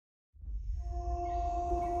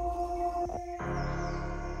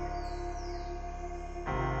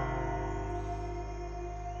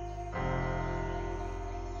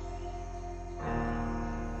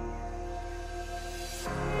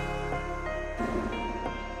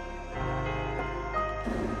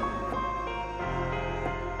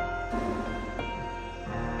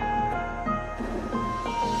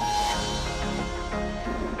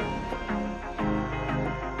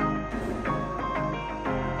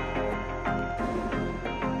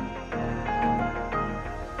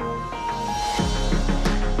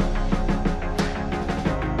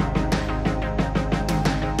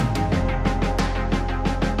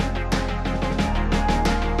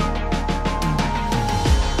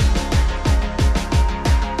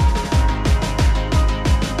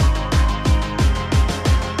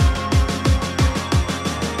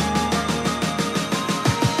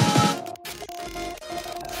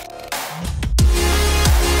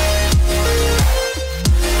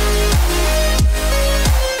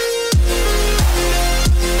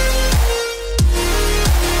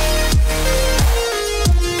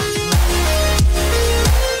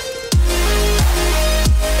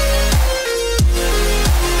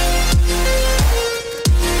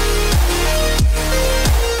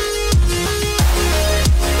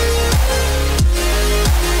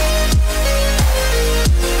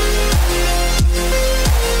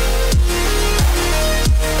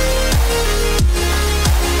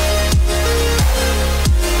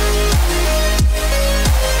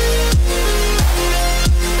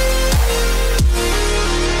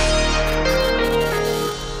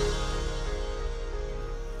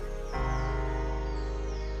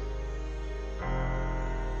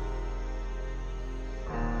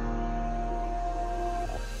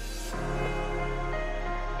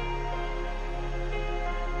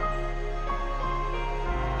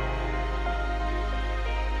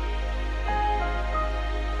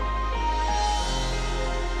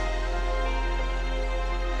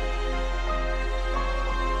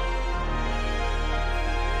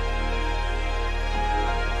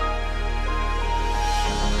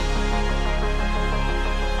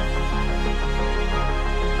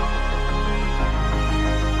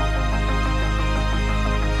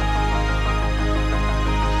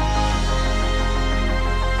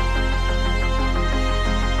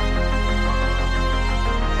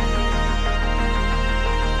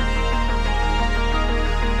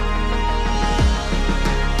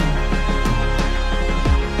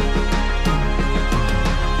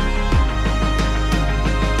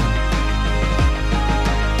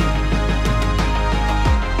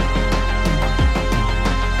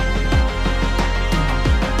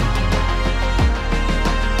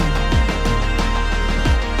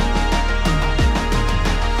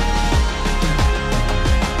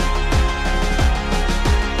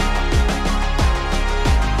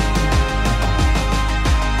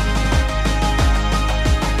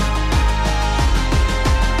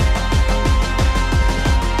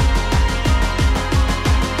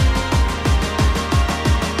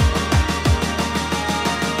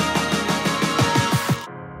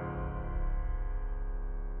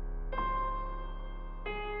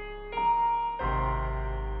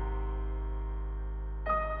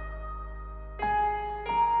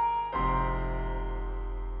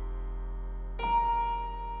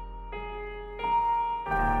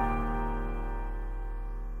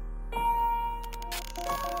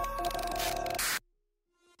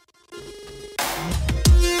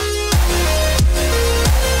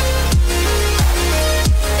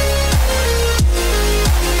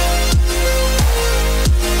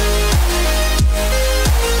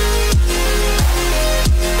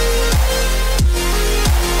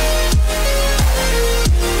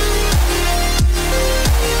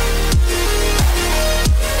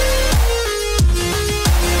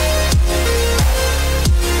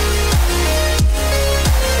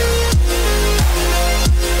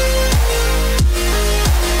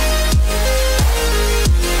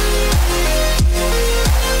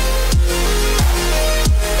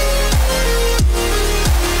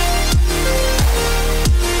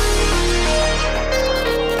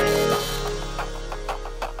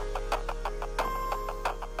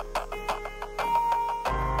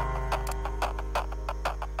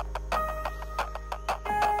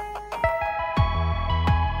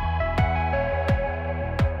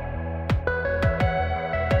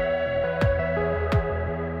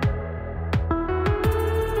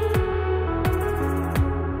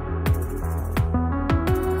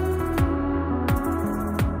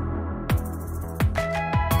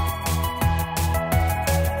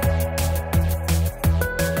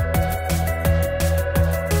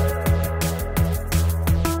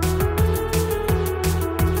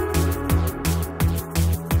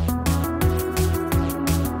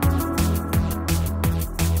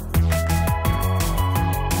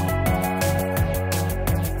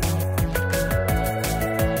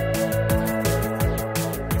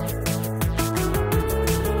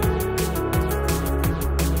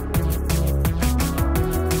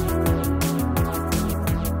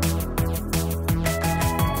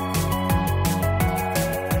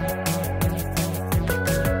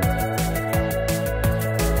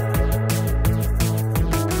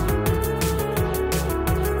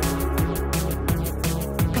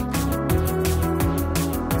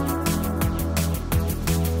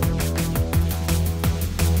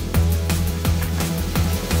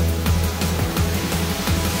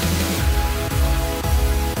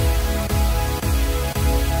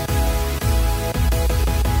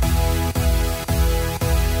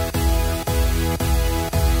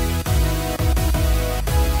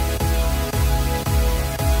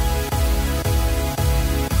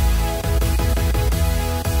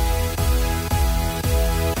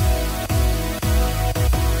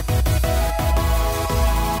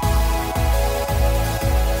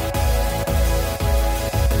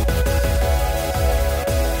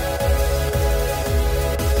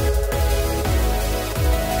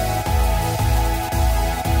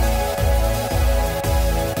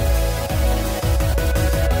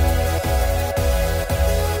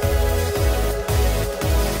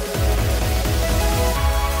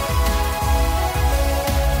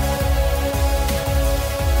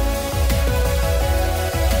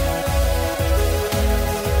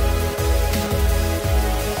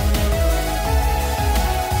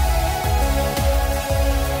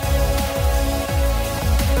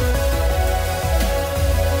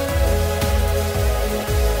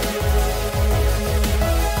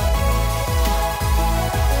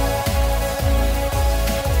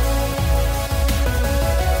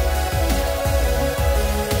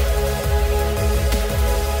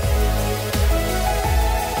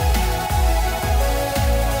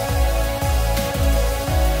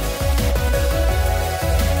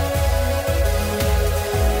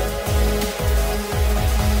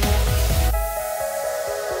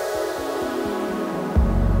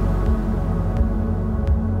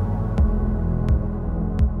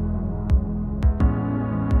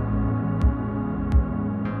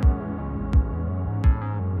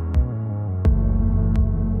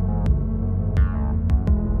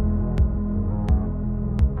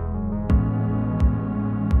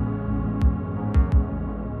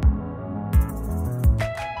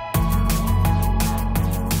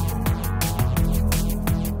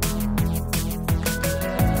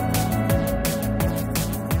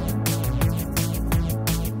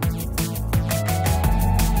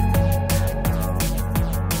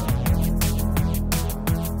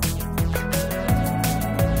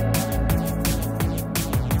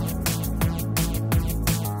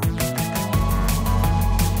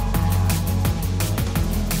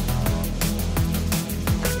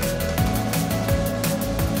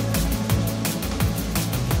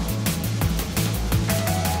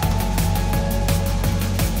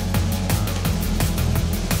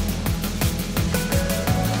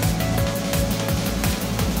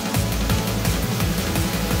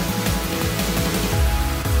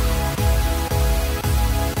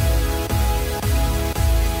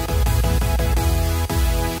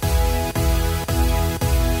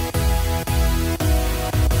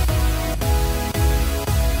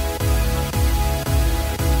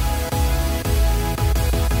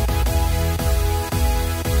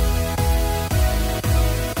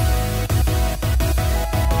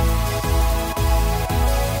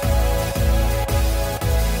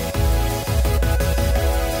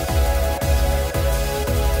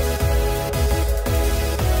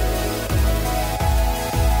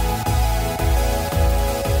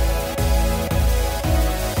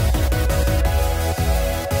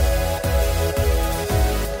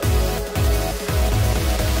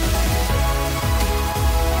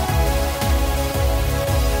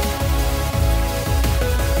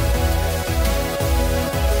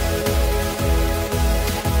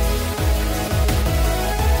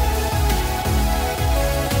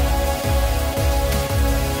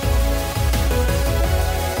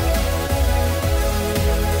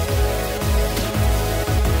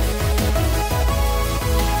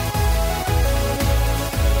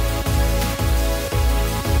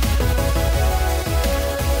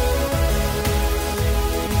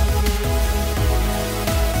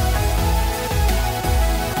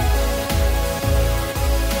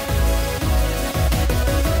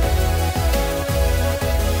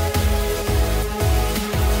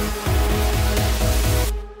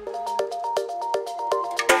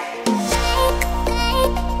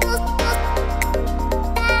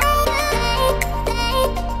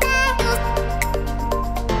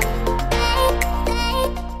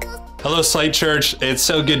Hello, Slate Church. It's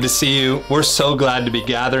so good to see you. We're so glad to be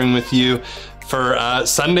gathering with you for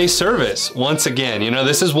Sunday service once again. You know,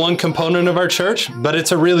 this is one component of our church, but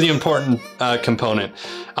it's a really important component.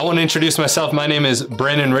 I want to introduce myself. My name is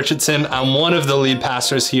Brandon Richardson. I'm one of the lead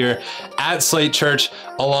pastors here at Slate Church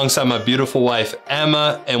alongside my beautiful wife,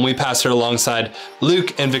 Emma, and we pastor alongside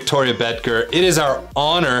Luke and Victoria Betker. It is our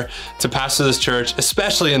honor to pastor this church,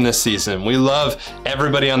 especially in this season. We love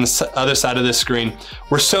everybody on the other side of this screen.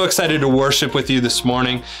 We're so excited to worship with you this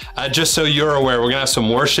morning. Just so you're aware, we're going to have some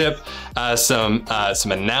worship, some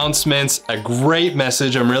announcements, a great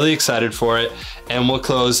message. I'm really excited for it. And we'll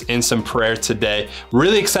close in some prayer today.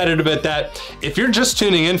 Really excited about that. If you're just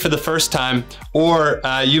tuning in for the first time, or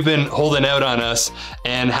you've been holding out on us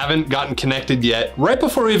and haven't gotten connected yet, right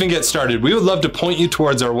before we even get started, we would love to point you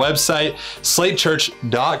towards our website,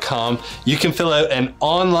 slatechurch.com. You can fill out an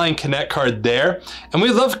online connect card there, and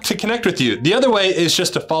we'd love to connect with you. The other way is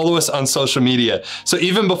just to follow us on social media. So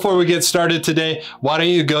even before we get started today, why don't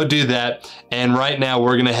you go do that? And right now,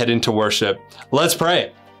 we're gonna head into worship. Let's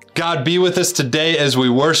pray. God, be with us today as we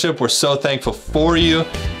worship. We're so thankful for you.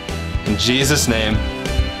 In Jesus' name,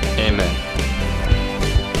 amen.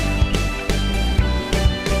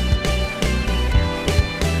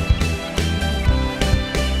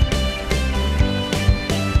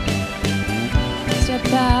 Step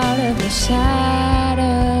out of the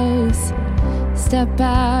shadows, step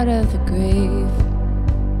out of the grave,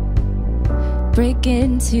 break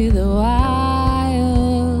into the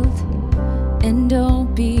wild, and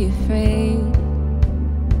don't be afraid.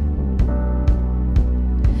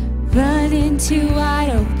 Run into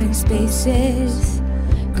wide open spaces,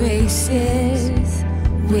 grace is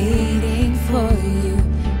waiting for you.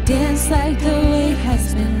 Dance like the weight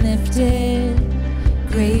has been lifted,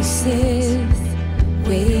 grace is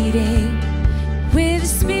waiting. Where the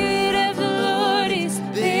Spirit of the Lord is,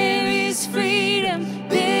 there is freedom,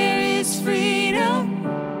 there is freedom.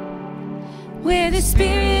 Where the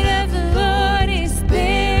Spirit of the Lord is,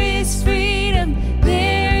 there is freedom,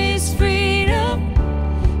 there is freedom.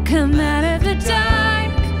 Come out of the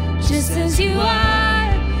dark, just as you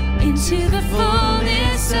are, into the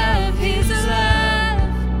fullness of His love.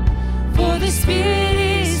 For the Spirit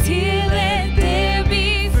is here, let there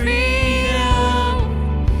be freedom,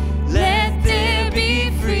 let there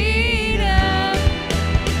be freedom.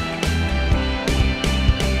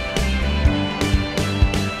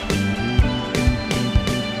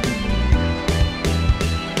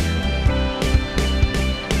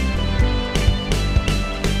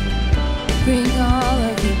 Bring all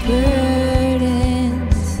of your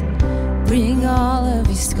burdens, bring all of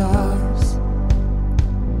your scars.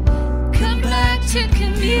 Come back to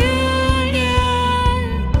communion,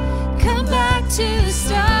 come back to the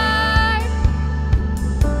start.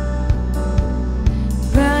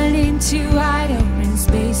 Run into wide open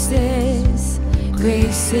spaces,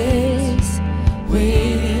 grace is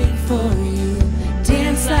waiting for you.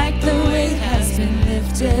 Dance like the weight has been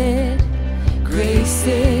lifted, grace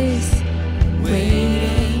is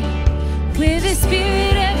waiting. Where the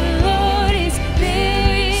Spirit of the Lord is,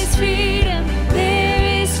 there is freedom, there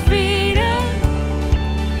is freedom.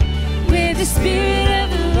 Where the Spirit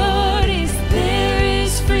of the Lord is, there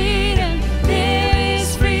is freedom, there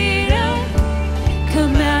is freedom.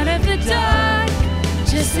 Come out of the dark,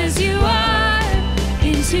 just as you are,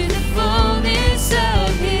 into the fullness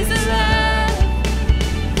of His love.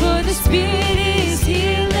 For the Spirit is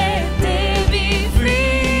here, let there be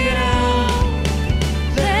freedom,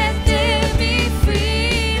 let there be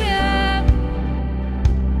freedom.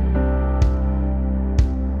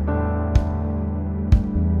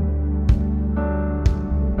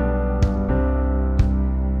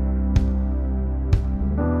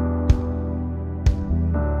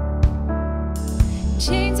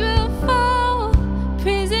 Chains will fall,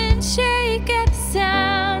 prison shake at the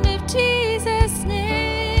sound of Jesus'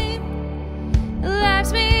 name.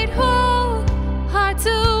 Lives made whole, hearts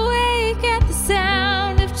awake at the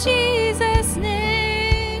sound of Jesus'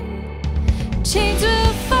 name. Chains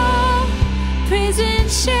will fall, prison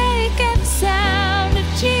shake at the sound of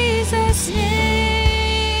Jesus'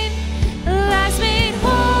 name. Lives made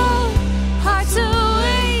whole, hearts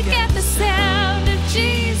awake at the sound of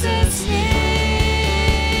Jesus' name.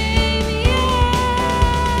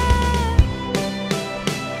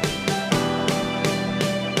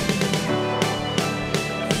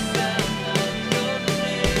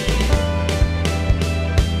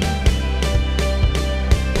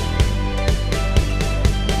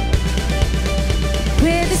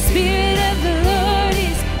 Where the Spirit of the Lord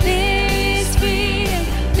is, there is freedom,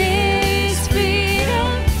 there is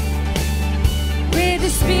freedom. Where the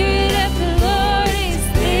Spirit of the Lord is,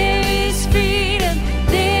 there is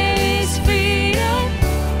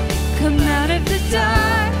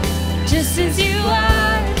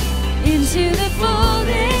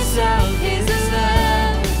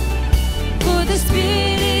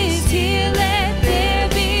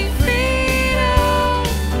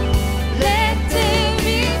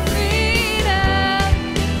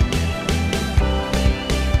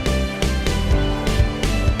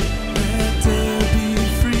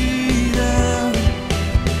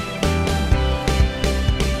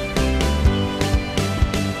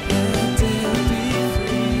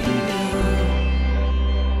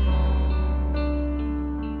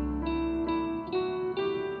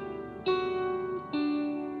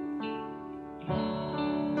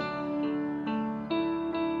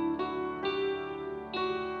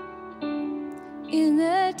In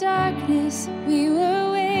the darkness, we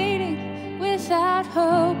were waiting without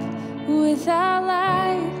hope, without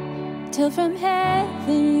light, till from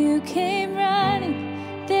heaven you came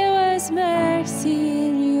running. There was mercy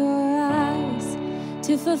in your eyes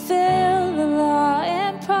to fulfill the law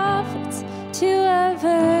and prophets. To a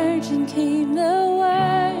virgin came the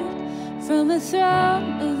word from a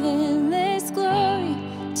throne of endless glory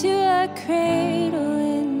to a cradle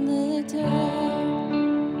in the dark.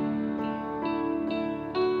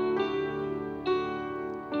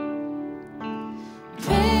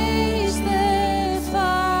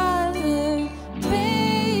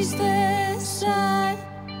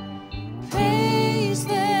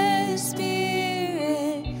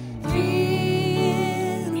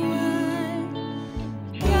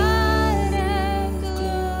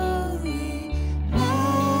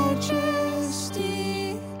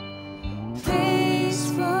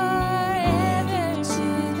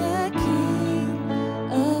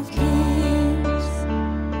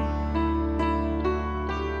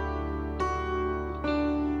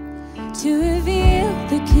 To reveal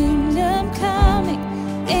the kingdom coming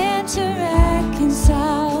and to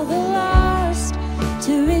reconcile the lost,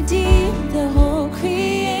 to redeem the whole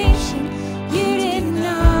creation. You did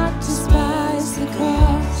not despise the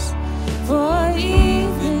cross, for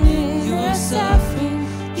even in your suffering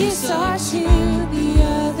you saw to the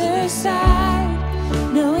other side,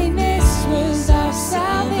 knowing this was our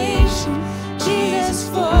salvation. Jesus,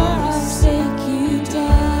 for our sake you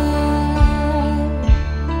died.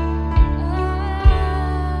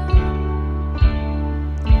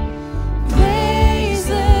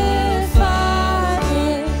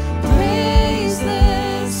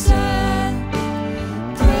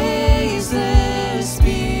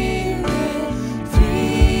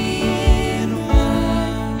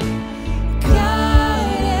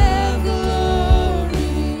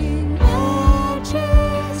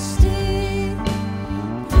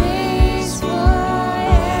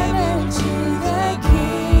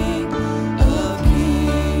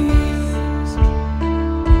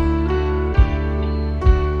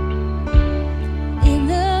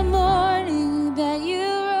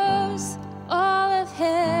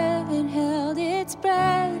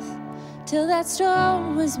 Till that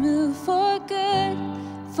stone was moved for good,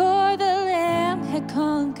 for the Lamb had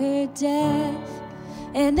conquered death,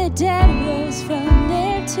 and the dead rose from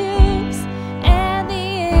their tombs, and the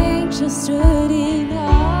angels stood in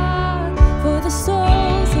awe for the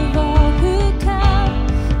souls of all who come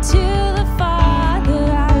to the Father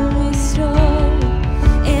are restored,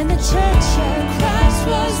 and the church of Christ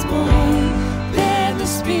was born. Then the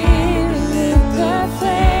Spirit lit the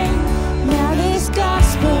flame. Now this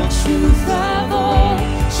gospel truth of old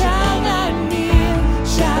shall not kneel,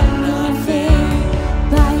 shall not fail.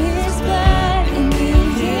 By His blood and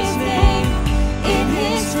in His name, in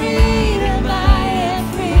His freedom I am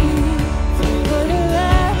free. For the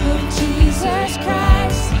love of Jesus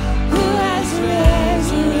Christ, who has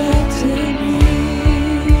resurrected me.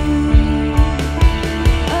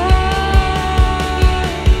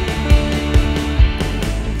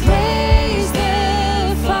 Praise the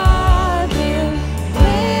Father,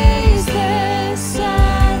 praise the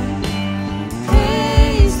Son,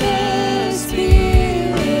 praise the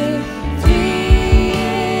Spirit, three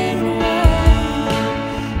in one.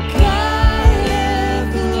 God of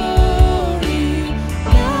glory,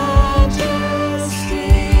 majesty,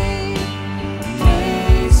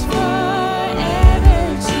 praise forever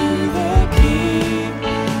to the King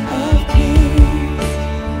of Kings.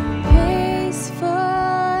 Praise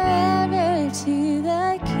forever to the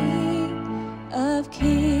King of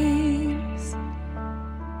Kings.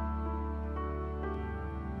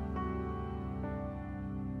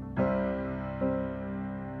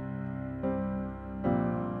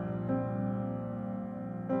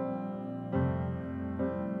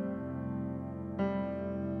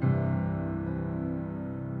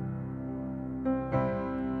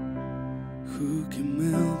 Who can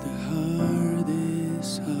melt the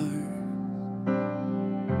hardest heart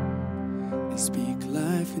and speak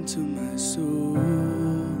life into my soul?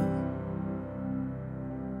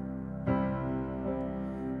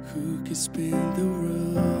 Who can spin the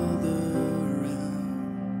world around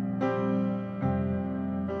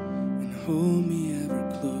and hold me ever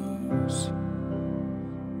close?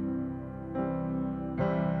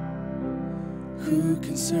 Who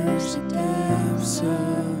can search the depths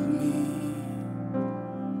of me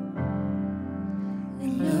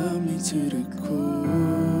and love me to the core?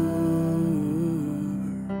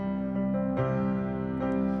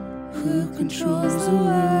 Who controls the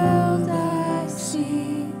world I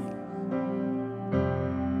see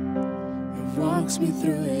and walks me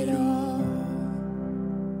through it all?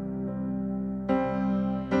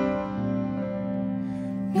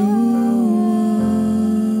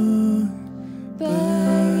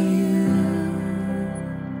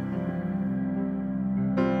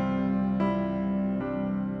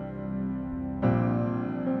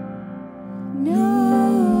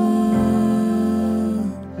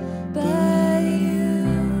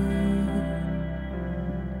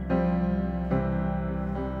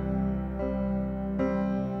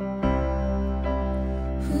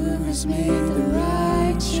 has made the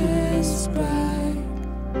righteous bride,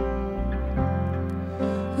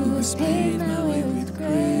 who has paved my way with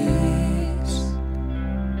grace.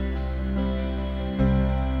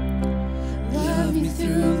 Love me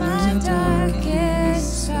through my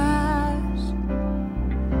darkest hours,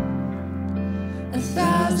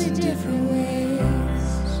 1,000 different ways.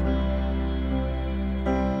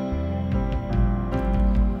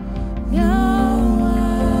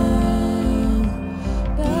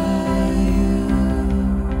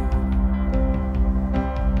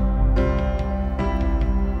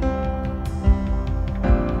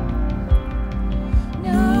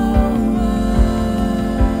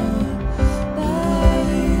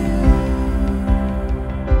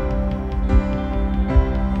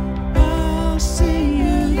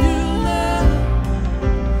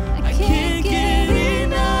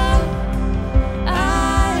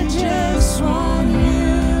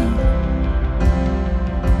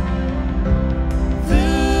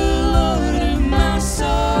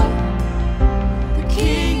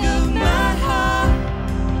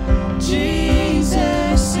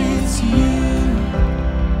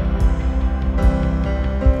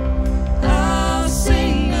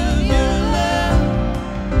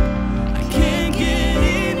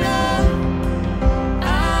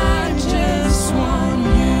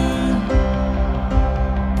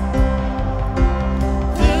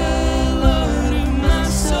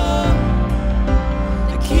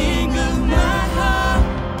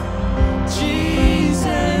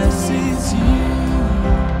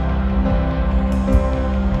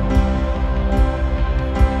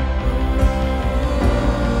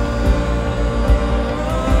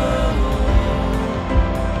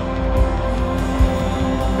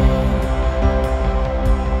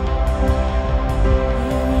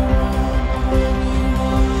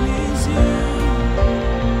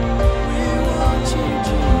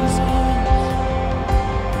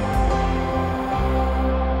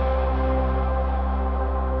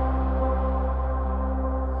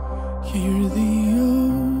 Hear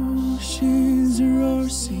the oceans roar,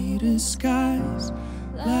 see the skies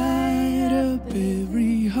light up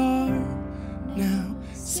every heart. Now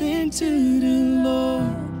sing to the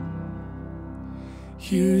Lord.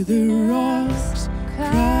 Hear the rocks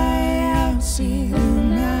cry out, see the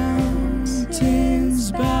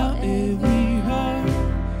mountains bow, every heart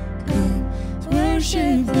come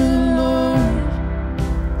worship the Lord.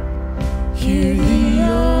 Hear the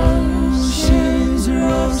oceans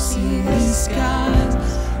roar, see the skies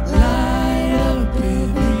light up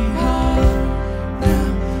every heart.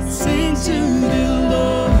 Now sing to the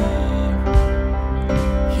Lord.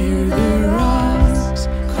 Hear the rocks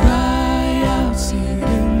cry out, see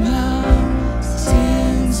the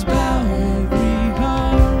mountains bow, every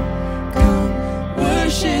heart come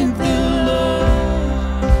worship the Lord.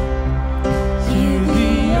 Hear the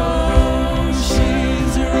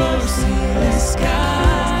oceans roar, see the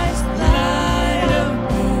skies light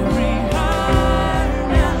up every heart.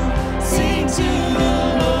 Now sing to the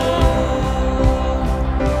Lord.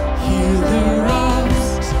 Hear the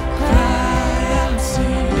rocks cry out,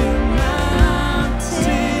 see the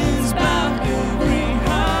mountains bow, every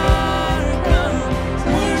heart come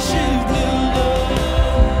worship the Lord.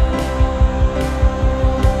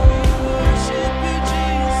 We worship you,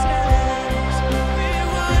 Jesus. We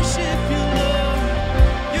worship you, Lord.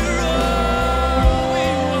 You're all we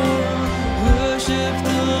want. Worship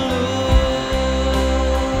the Lord.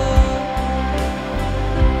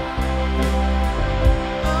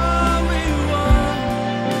 All we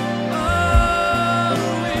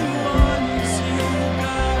want is you,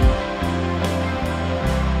 God.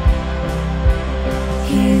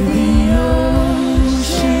 Hear the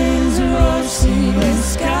oceans roar, see the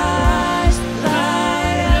skies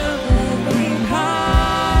light up every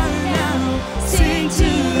heart. Now sing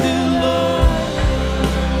to the Lord.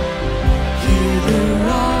 Hear the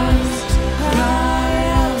rocks cry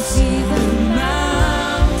out, see the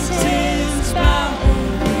mountains bow,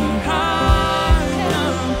 every heart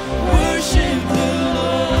now worship the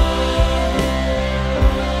Lord.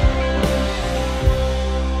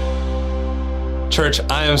 Church,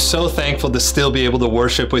 I am so thankful to still be able to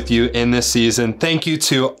worship with you in this season. Thank you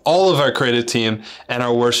to all of our creative team and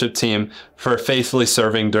our worship team for faithfully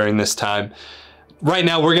serving during this time. Right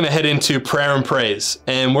now, we're going to head into prayer and praise,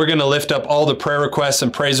 and we're going to lift up all the prayer requests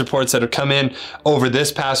and praise reports that have come in over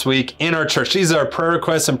this past week in our church. These are prayer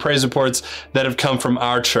requests and praise reports that have come from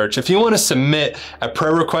our church. If you want to submit a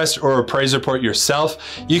prayer request or a praise report yourself,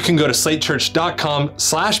 you can go to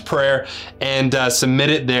slatechurch.com/prayer and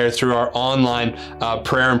submit it there through our online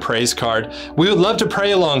prayer and praise card. We would love to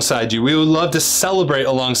pray alongside you. We would love to celebrate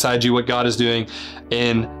alongside you what God is doing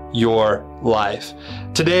in your life.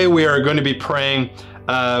 Today we are going to be praying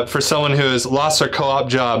for someone who has lost their co-op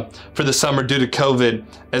job for the summer due to COVID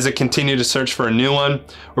as they continue to search for a new one.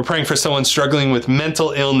 We're praying for someone struggling with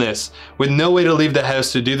mental illness, with no way to leave the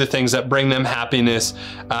house to do the things that bring them happiness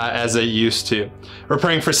as they used to. We're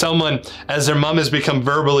praying for someone as their mom has become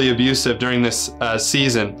verbally abusive during this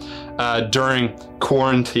season, during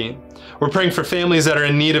quarantine. We're praying for families that are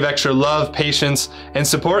in need of extra love, patience, and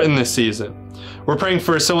support in this season. We're praying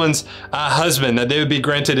for someone's husband, that they would be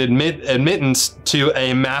granted admittance to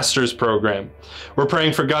a master's program. We're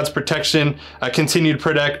praying for God's protection, continued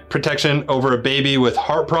protection over a baby with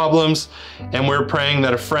heart problems. And we're praying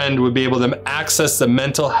that a friend would be able to access the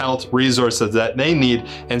mental health resources that they need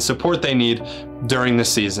and support they need during the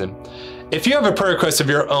season. If you have a prayer request of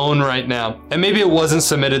your own right now, and maybe it wasn't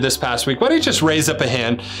submitted this past week, why don't you just raise up a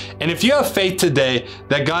hand? And if you have faith today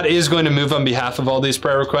that God is going to move on behalf of all these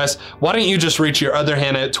prayer requests, why don't you just reach your other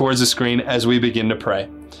hand out towards the screen as we begin to pray?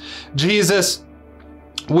 Jesus,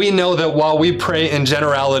 we know that while we pray in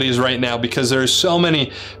generalities right now, because there are so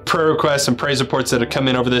many prayer requests and praise reports that have come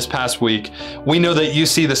in over this past week, we know that you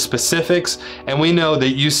see the specifics, and we know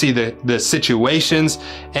that you see the situations,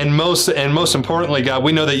 and most importantly, God,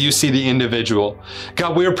 we know that you see the individual.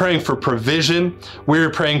 God, we are praying for provision, we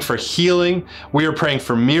are praying for healing, we are praying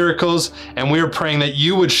for miracles, and we are praying that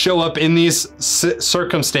you would show up in these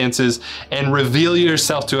circumstances and reveal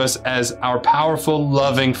yourself to us as our powerful,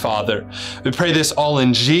 loving Father. We pray this all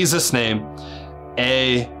in Jesus' name,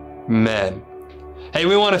 amen. Hey,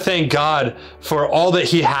 we want to thank God for all that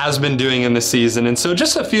he has been doing in this season. And so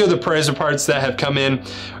just a few of the praise reports that have come in.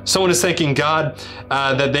 Someone is thanking God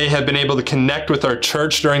that they have been able to connect with our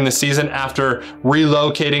church during the season after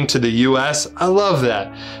relocating to the U.S. I love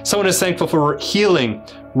that. Someone is thankful for healing,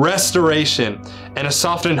 restoration, and a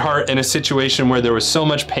softened heart in a situation where there was so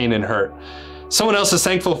much pain and hurt. Someone else is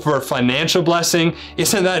thankful for a financial blessing.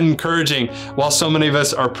 Isn't that encouraging while so many of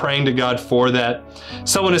us are praying to God for that?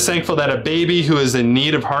 Someone is thankful that a baby who is in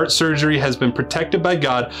need of heart surgery has been protected by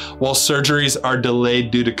God while surgeries are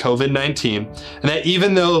delayed due to COVID-19. And that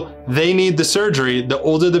even though they need the surgery, the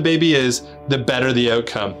older the baby is, the better the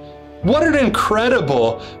outcome. What an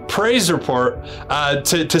incredible praise report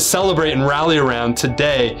to celebrate and rally around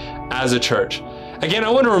today as a church. Again,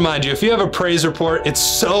 I want to remind you, if you have a praise report, it's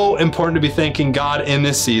so important to be thanking God in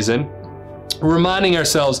this season, reminding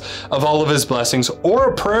ourselves of all of his blessings,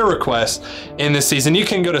 or a prayer request in this season. You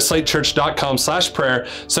can go to slatechurch.com/prayer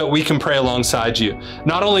so that we can pray alongside you.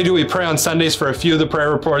 Not only do we pray on Sundays for a few of the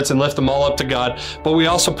prayer reports and lift them all up to God, but we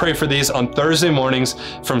also pray for these on Thursday mornings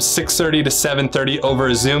from 6:30 to 7:30 over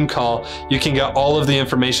a Zoom call. You can get all of the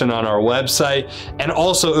information on our website. And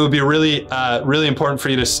also, it would be really important for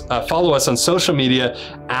you to follow us on social media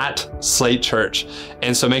at Slate Church.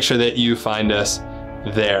 And so make sure that you find us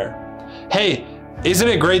there. Hey, isn't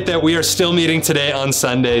it great that we are still meeting today on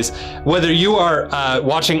Sundays? Whether you are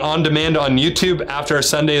watching on demand on YouTube after our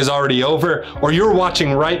Sunday is already over, or you're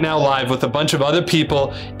watching right now live with a bunch of other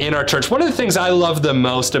people in our church. One of the things I love the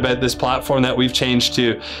most about this platform that we've changed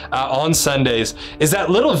to on Sundays is that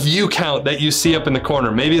little view count that you see up in the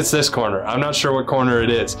corner. Maybe it's this corner. I'm not sure what corner it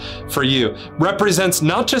is for you. Represents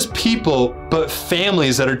not just people, but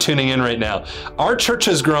families that are tuning in right now. Our church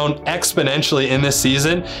has grown exponentially in this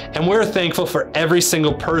season, and we're thankful for every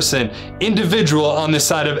single person, individual on this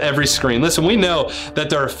side of every screen. Listen, we know that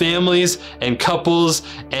there are families and couples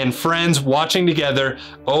and friends watching together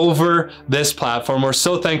over this platform. We're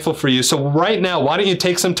so thankful for you. So right now, why don't you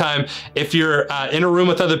take some time, if you're in a room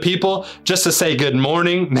with other people, just to say good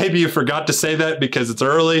morning. Maybe you forgot to say that because it's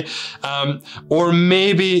early, or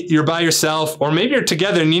maybe you're by yourself, or maybe you're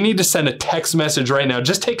together and you need to send a text message right now.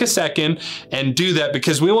 Just take a second and do that,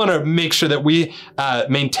 because we want to make sure that we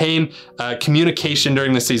maintain communication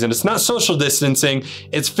during the season. It's not social distancing,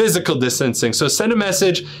 it's physical distancing. So send a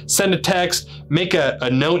message, send a text, make a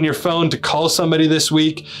note in your phone to call somebody this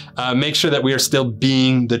week. Make sure that we are still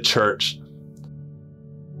being the church.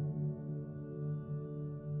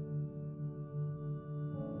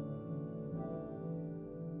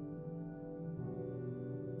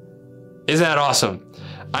 Isn't that awesome?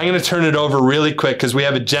 I'm going to turn it over really quick because we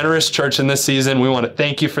have a generous church in this season. We want to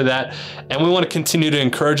thank you for that. And we want to continue to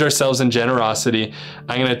encourage ourselves in generosity.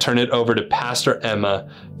 I'm going to turn it over to Pastor Emma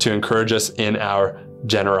to encourage us in our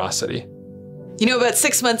generosity. You know, about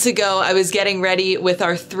 6 months ago, I was getting ready with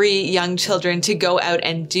our 3 young children to go out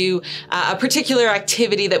and do a particular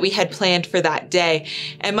activity that we had planned for that day.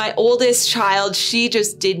 And my oldest child, she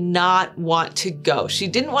just did not want to go. She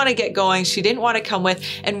didn't want to get going. She didn't want to come with.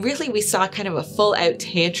 And really, we saw kind of a full out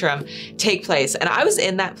tantrum take place. And I was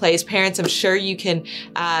in that place. Parents, I'm sure you can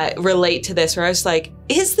relate to this, where I was like,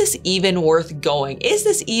 is this even worth going?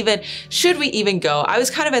 Should we even go? I was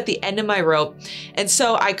kind of at the end of my rope. And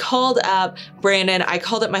so I called up Brandon, I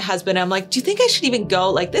called up my husband. I'm like, do you think I should even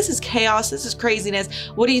go? Like, this is chaos. This is craziness.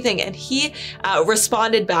 What do you think? And he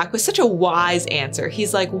responded back with such a wise answer.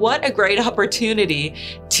 He's like, what a great opportunity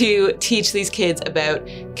to teach these kids about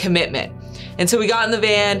commitment. And so we got in the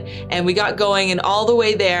van and we got going, and all the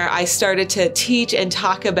way there, I started to teach and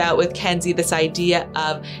talk about with Kenzie this idea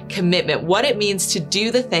of commitment, what it means to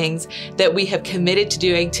do the things that we have committed to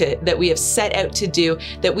doing, that we have set out to do,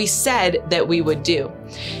 that we said that we would do.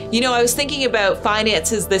 You know, I was thinking about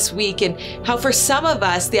finances this week and how for some of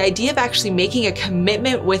us, the idea of actually making a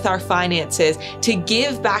commitment with our finances to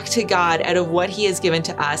give back to God out of what He has given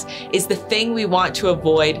to us is the thing we want to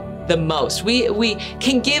avoid the most. We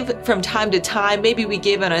can give from time to time, maybe we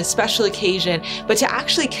give on a special occasion, but to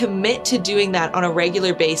actually commit to doing that on a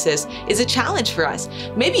regular basis is a challenge for us.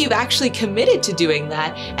 Maybe you've actually committed to doing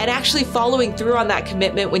that and actually following through on that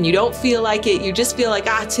commitment when you don't feel like it, you just feel like,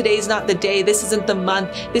 today's not the day, this isn't the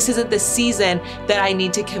month, this isn't the season that I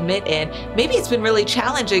need to commit in. Maybe it's been really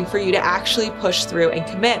challenging for you to actually push through and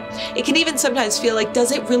commit. It can even sometimes feel like,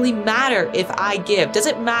 does it really matter if I give? Does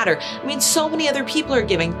it matter? I mean, so many other people are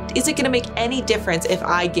giving. Is it going to make any difference if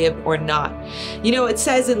I give or not? You know, it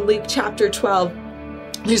says in Luke chapter 12,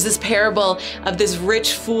 there's this parable of this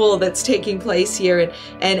rich fool that's taking place here,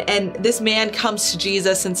 and this man comes to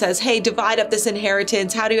Jesus and says, hey, divide up this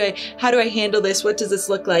inheritance. How do I handle this? What does this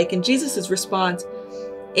look like? And Jesus' response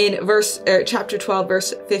in chapter 12,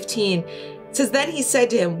 verse 15, it says, then he said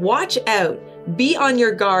to him, watch out, be on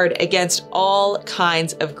your guard against all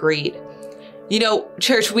kinds of greed. You know,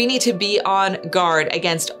 church, we need to be on guard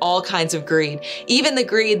against all kinds of greed, even the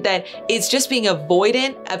greed that is just being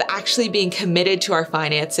avoidant of actually being committed to our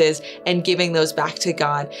finances and giving those back to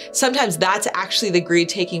God. Sometimes that's actually the greed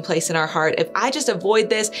taking place in our heart. If I just avoid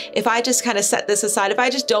this, if I just kind of set this aside, if I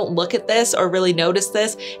just don't look at this or really notice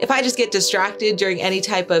this, if I just get distracted during any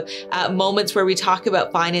type of moments where we talk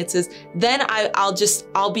about finances, then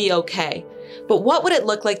I'll be okay. But what would it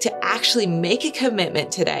look like to actually make a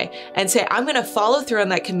commitment today and say, I'm going to follow through on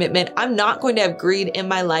that commitment. I'm not going to have greed in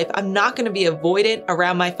my life. I'm not going to be avoidant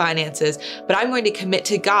around my finances, but I'm going to commit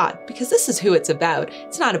to God, because this is who it's about.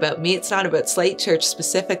 It's not about me. It's not about Slate Church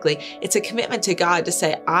specifically. It's a commitment to God to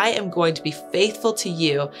say, I am going to be faithful to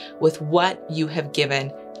you with what you have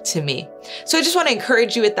given to me. So I just want to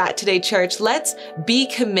encourage you with that today, church. Let's be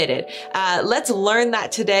committed. Let's learn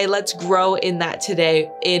that today. Let's grow in that today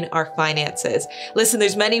in our finances. Listen,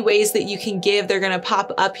 there's many ways that you can give. They're going to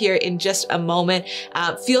pop up here in just a moment.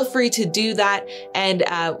 Feel free to do that. And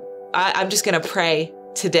I'm just going to pray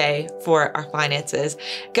today for our finances.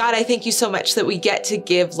 God, I thank you so much that we get to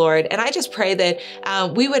give, Lord. And I just pray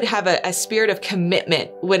that we would have a spirit of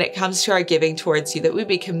commitment when it comes to our giving towards you, that we'd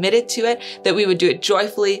be committed to it, that we would do it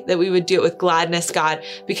joyfully, that we would do it with gladness, God,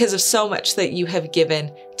 because of so much that you have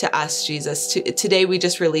given to us, Jesus. Today, we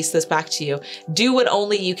just release this back to you. Do what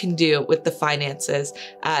only you can do with the finances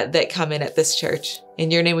that come in at this church.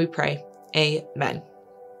 In your name we pray. Amen.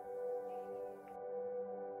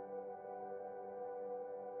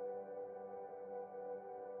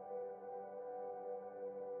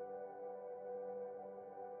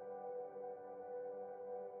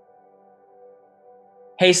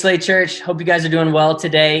 Hey, Slate Church. Hope you guys are doing well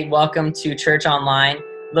today. Welcome to Church Online.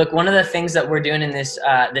 Look, one of the things that we're doing in this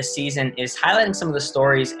season is highlighting some of the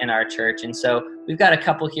stories in our church. And so we've got a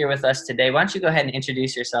couple here with us today. Why don't you go ahead and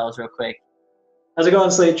introduce yourselves real quick? How's it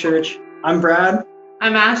going, Slate Church? I'm Brad.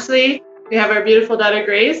 I'm Ashley. We have our beautiful daughter,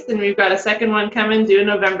 Grace, and we've got a second one coming due in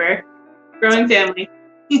November. Growing family.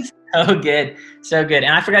 So good. So good.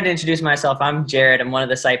 And I forgot to introduce myself. I'm Jared. I'm one of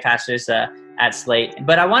the site pastors at Slate.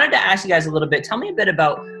 But I wanted to ask you guys a little bit. Tell me a bit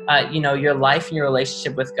about, your life and your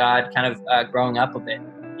relationship with God, kind of growing up a bit.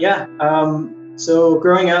 Yeah. So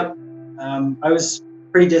growing up, I was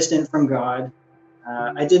pretty distant from God.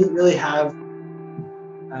 I didn't really have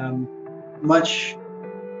much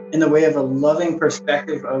in the way of a loving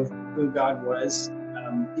perspective of who God was.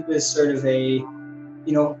 He was sort of a,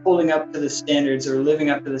 holding up to the standards or living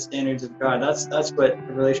up to the standards of God. That's what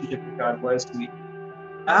the relationship with God was to me.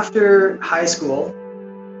 After high school,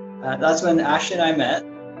 that's when Ashley and I met,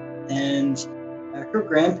 and her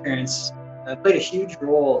grandparents played a huge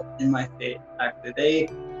role in my faith. Actually, they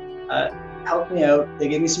helped me out. They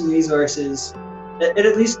gave me some resources. It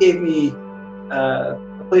at least gave me a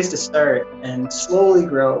place to start and slowly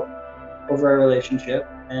grow over our relationship.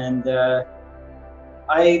 And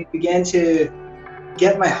I began to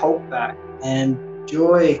get my hope back, and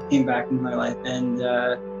joy came back into my life, and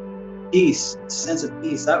peace, a sense of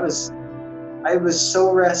peace. I was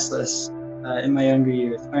so restless in my younger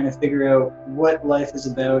years, trying to figure out what life is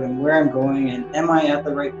about and where I'm going, and am I at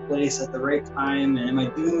the right place at the right time, and am I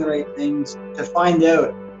doing the right things, to find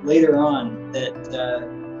out later on that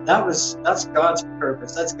that's God's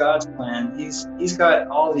purpose, that's God's plan. He's got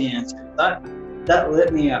all the answers. That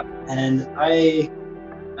lit me up, and I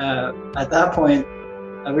at that point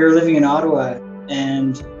we were living in Ottawa,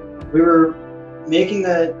 and we were making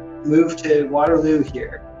the move to Waterloo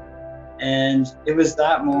here. And it was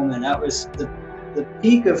that moment, that was the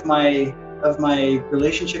peak of my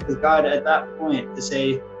relationship with God at that point, to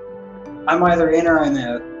say, I'm either in or I'm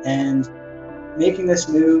out. And making this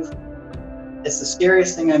move, it's the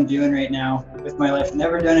scariest thing I'm doing right now with my life.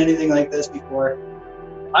 Never done anything like this before.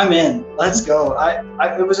 I'm in, let's go.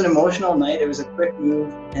 It was an emotional night, it was a quick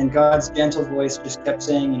move, and God's gentle voice just kept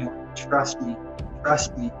saying, trust me,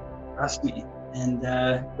 trust me, trust me. And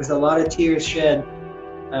with a lot of tears shed,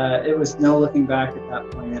 it was no looking back at that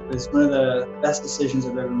point. It was one of the best decisions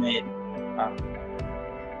I've ever made.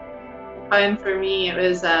 And for me, it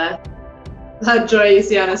was that joy you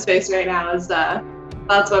see on his face right now is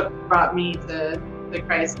that's what brought me to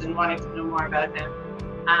Christ and wanting to know more about him.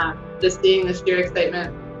 Just seeing the sheer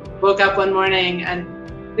excitement. Woke up one morning, and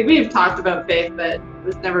I think we've talked about faith, but it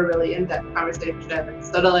was never really in-depth conversation.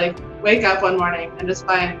 So to wake up one morning and just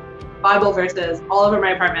find Bible verses all over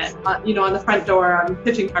my apartment, on the front door, on the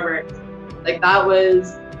kitchen cupboard, that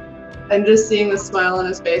was, and just seeing the smile on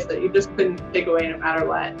his face that you just couldn't take away no matter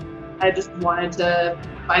what. I just wanted to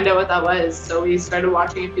find out what that was. So we started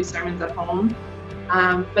watching a few sermons at home,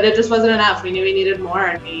 but it just wasn't enough. We knew we needed more,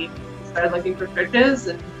 and we started looking for churches,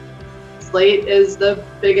 and Slate is the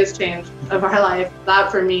biggest change of our life.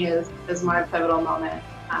 That for me is my pivotal moment.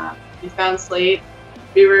 We found Slate.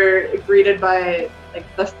 We were greeted by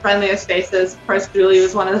the friendliest faces. Of course, Julie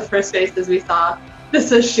was one of the first faces we saw.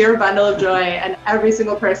 Just a sheer bundle of joy, and every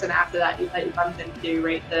single person after that you bumped into,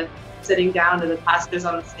 right to sitting down to the pastors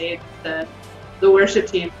on the stage, to the worship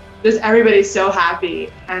team. Just everybody's so happy,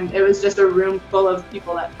 and it was just a room full of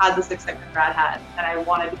people that had this excitement Brad had, and I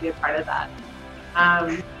wanted to be a part of that.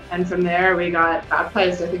 And from there, we got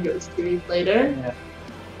baptized. I think it was 2 weeks later. Yeah.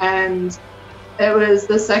 And it was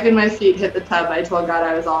the second my feet hit the tub, I told God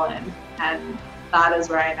I was all in. And that is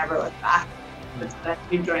where I never looked back.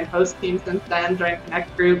 We've joined host teams since then, joined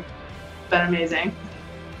Connect Group. It's been amazing.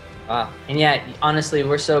 Wow. And yeah, honestly,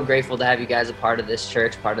 we're so grateful to have you guys a part of this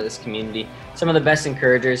church, part of this community. Some of the best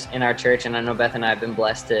encouragers in our church, and I know Beth and I have been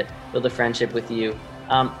blessed to build a friendship with you.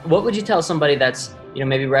 What would you tell somebody that's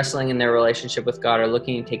maybe wrestling in their relationship with God or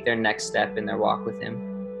looking to take their next step in their walk with him?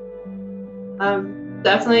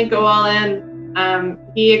 Definitely go all in.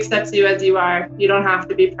 He accepts you as you are. You don't have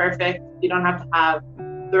to be perfect. You don't have to have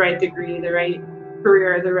the right degree, the right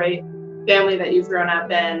career, the right family that you've grown up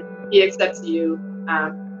in. He accepts you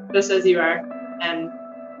just as you are, and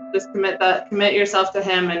just commit yourself to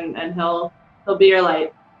him, and he'll be your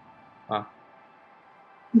light. Wow.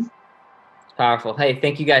 It's powerful. Hey,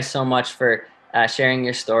 thank you guys so much for sharing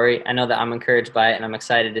your story. I know that I'm encouraged by it, and I'm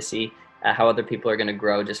excited to see how other people are going to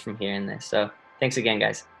grow just from hearing this. So thanks again,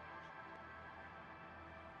 guys.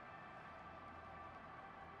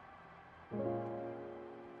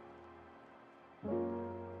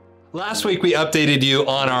 Last week, we updated you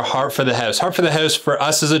on our Heart for the House. Heart for the House for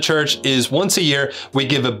us as a church is once a year, we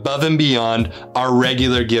give above and beyond our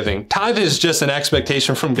regular giving. Tithe is just an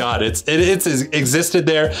expectation from God. It's existed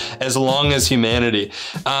there as long as humanity.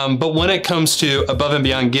 But when it comes to above and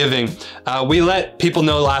beyond giving, we let people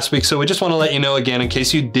know last week. So we just want to let you know again, in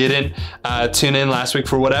case you didn't tune in last week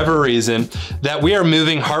for whatever reason, that we are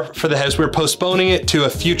moving Heart for the House. We're postponing it to a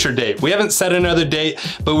future date. We haven't set another date,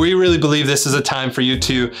 but we really believe this is a time for you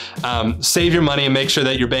to save your money and make sure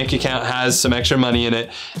that your bank account has some extra money in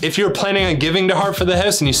it. If you're planning on giving to Heart for the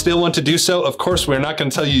House and you still want to do so, of course, we're not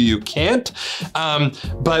going to tell you you can't,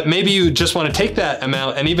 but maybe you just want to take that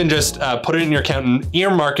amount and even just put it in your account and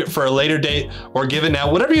earmark it for a later date or give it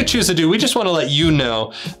now. Whatever you choose to do, we just want to let you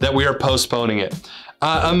know that we are postponing it.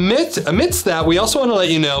 Amidst that, we also want to let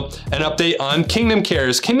you know an update on Kingdom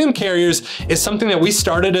Carriers. Kingdom Carriers is something that we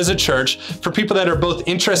started as a church for people that are both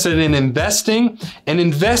interested in investing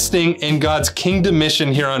in God's kingdom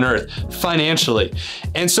mission here on earth financially.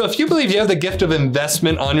 And so if you believe you have the gift of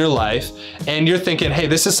investment on your life and you're thinking, hey,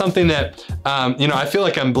 this is something that, I feel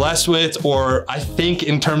like I'm blessed with, or I think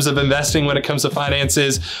in terms of investing when it comes to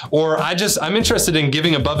finances, or I'm interested in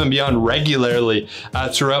giving above and beyond regularly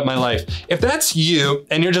throughout my life. If that's you, you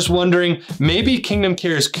and you're just wondering, maybe Kingdom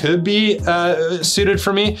Carriers could be suited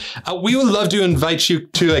for me, we would love to invite you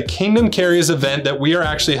to a Kingdom Carriers event that we are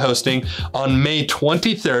actually hosting on May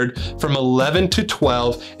 23rd from 11 to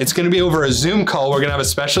 12. It's going to be over a Zoom call. We're going to have a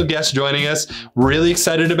special guest joining us. Really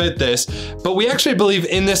excited about this. But we actually believe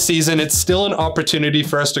in this season, it's still an opportunity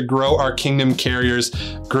for us to grow our Kingdom Carriers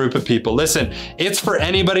group of people. Listen, it's for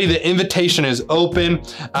anybody. The invitation is open.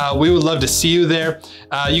 We would love to see you there.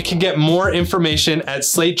 You can get more information at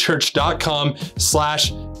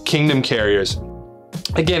slatechurch.com/Kingdom Carriers.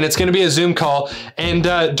 Again, it's going to be a Zoom call. And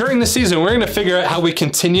during the season, we're going to figure out how we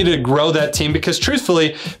continue to grow that team, because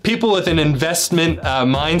truthfully, people with an investment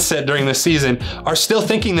mindset during the season are still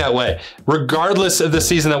thinking that way, regardless of the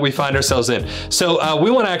season that we find ourselves in. So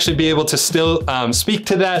we want to actually be able to still speak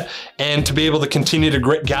to that and to be able to continue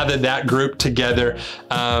to gather that group together.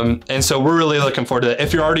 And so we're really looking forward to that.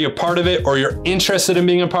 If you're already a part of it or you're interested in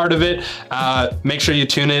being a part of it, make sure you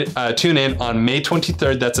tune in on May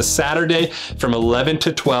 23rd. That's a Saturday from 11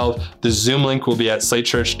 to 12. The Zoom link will be at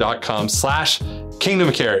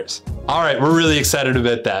slatechurch.com/Kingdom Carriers. All right, we're really excited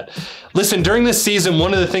about that. Listen, during this season,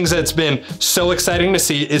 one of the things that's been so exciting to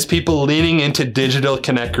see is people leaning into digital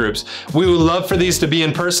connect groups. We would love for these to be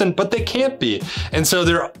in person, but they can't be. And so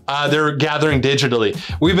they're gathering digitally.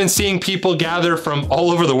 We've been seeing people gather from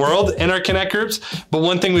all over the world in our connect groups, but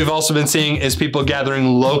one thing we've also been seeing is people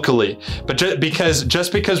gathering locally. But just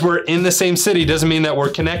because we're in the same city doesn't mean that we're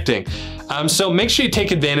connecting. So make sure you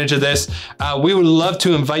take advantage of this. We would love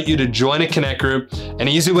to invite you to join a connect group. An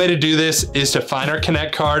easy way to do this is to find our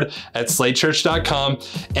connect card at slatechurch.com,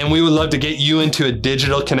 and we would love to get you into a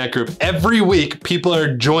digital connect group. Every week, people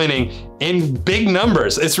are joining in big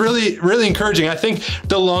numbers. It's really, really encouraging. I think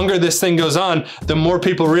the longer this thing goes on, the more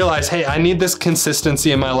people realize, hey, I need this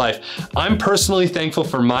consistency in my life. I'm personally thankful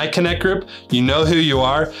for my connect group. You know who you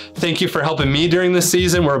are. Thank you for helping me during this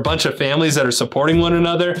season. We're a bunch of families that are supporting one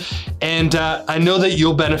another. And I know that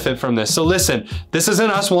you'll benefit from this. So listen, this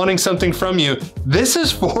isn't us wanting something from you. This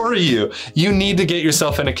is for you. You need to get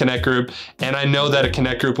yourself in a connect group. And I know that a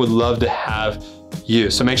connect group would love to have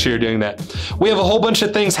you. So make sure you're doing that. We have a whole bunch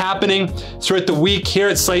of things happening throughout the week here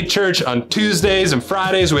at Slate Church. On Tuesdays and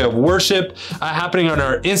Fridays, we have worship happening on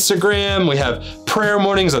our Instagram. We have prayer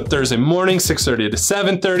mornings on Thursday morning, 6:30 to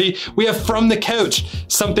 7:30. We have From the Couch,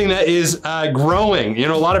 something that is growing. You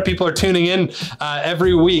know, a lot of people are tuning in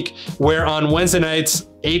every week, where on Wednesday nights,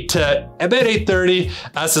 8 to about 8:30,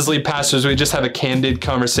 us as lead pastors, we just have a candid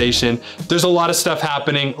conversation. There's a lot of stuff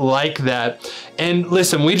happening like that. And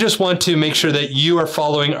listen, we just want to make sure that you are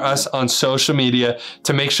following us on social media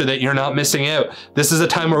to make sure that you're not missing out. This is a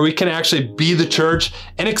time where we can actually be the church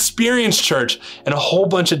and experience church in a whole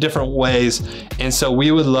bunch of different ways. And so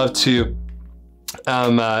we would love to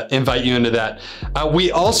invite you into that.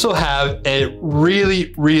 We also have a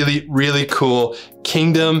really, really, really cool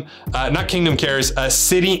not Kingdom Cares, a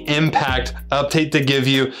City Impact update to give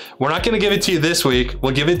you. We're not going to give it to you this week.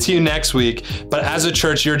 We'll give it to you next week. But as a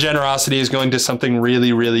church, your generosity is going to something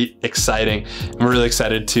really, really exciting. And we're really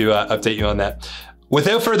excited to update you on that.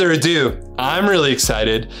 Without further ado, I'm really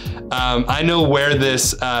excited. I know where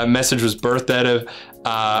this message was birthed out of.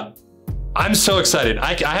 I'm so excited.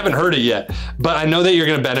 I haven't heard it yet, but I know that you're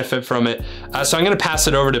going to benefit from it. So I'm going to pass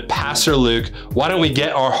it over to Pastor Luke. Why don't we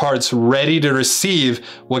get our hearts ready to receive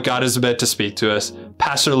what God is about to speak to us?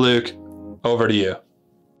 Pastor Luke, over to you.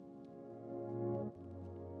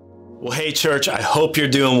 Well, hey, church, I hope you're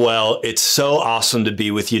doing well. It's so awesome to be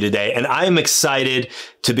with you today, and I am excited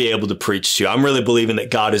to be able to preach to you. I'm really believing that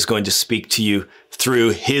God is going to speak to you through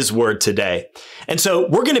his word today. And so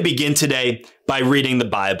we're going to begin today by reading the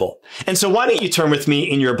Bible. And so why don't you turn with me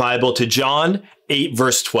in your Bible to John 8,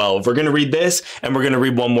 verse 12. We're going to read this, and we're going to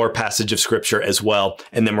read one more passage of scripture as well,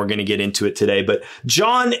 and then we're going to get into it today. But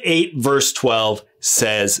John 8, verse 12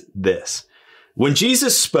 says this: When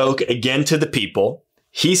Jesus spoke again to the people,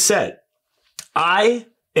 he said, I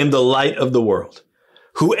am the light of the world.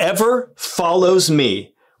 Whoever follows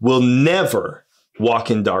me will never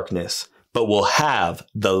walk in darkness, but will have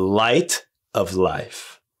the light of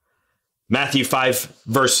life. Matthew 5,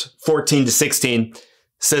 verse 14 to 16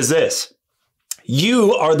 says this: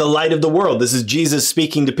 You are the light of the world. This is Jesus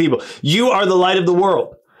speaking to people. You are the light of the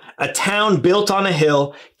world. A town built on a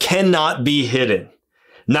hill cannot be hidden.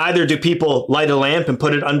 Neither do people light a lamp and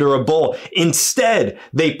put it under a bowl. Instead,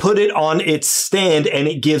 they put it on its stand, and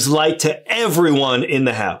it gives light to everyone in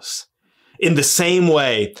the house. In the same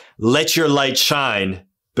way, let your light shine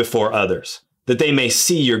before others, that they may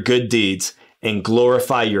see your good deeds and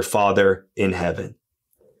glorify your Father in heaven.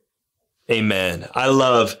 Amen. I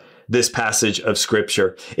love this passage of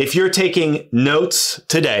scripture. If you're taking notes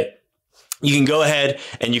today, you can go ahead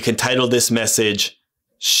and you can title this message,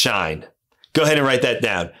 Shine. Go ahead and write that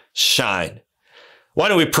down, Shine. Why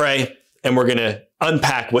don't we pray, and we're going to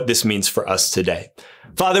unpack what this means for us today.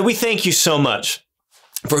 Father, we thank you so much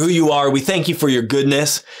for who you are. We thank you for your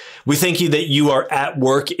goodness. We thank you that you are at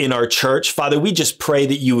work in our church. Father, we just pray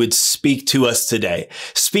that you would speak to us today.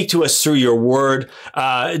 Speak to us through your word.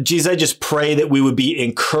 Jesus, I just pray that we would be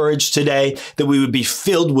encouraged today, that we would be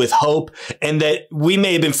filled with hope, and that we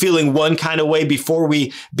may have been feeling one kind of way before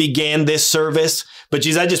we began this service. But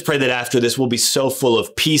Jesus, I just pray that after this, we'll be so full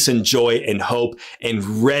of peace and joy and hope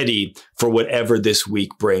and ready for whatever this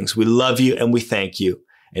week brings. We love you and we thank you.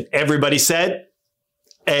 And everybody said,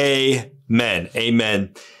 amen,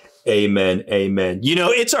 amen. Amen. Amen. You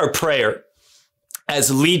know, it's our prayer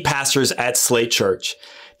as lead pastors at Slate Church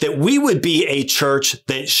that we would be a church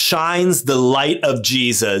that shines the light of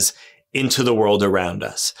Jesus into the world around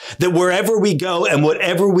us. That wherever we go and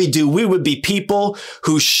whatever we do, we would be people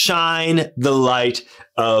who shine the light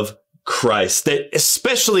of Christ. That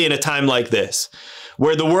especially in a time like this,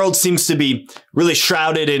 where the world seems to be really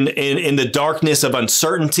shrouded in the darkness of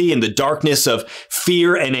uncertainty and the darkness of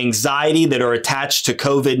fear and anxiety that are attached to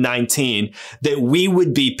COVID-19, that we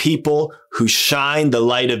would be people who shine the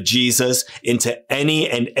light of Jesus into any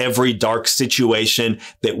and every dark situation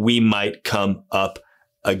that we might come up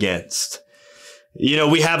against. You know,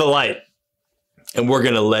 we have a light and we're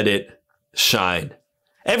going to let it shine.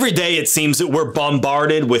 Every day, it seems that we're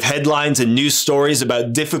bombarded with headlines and news stories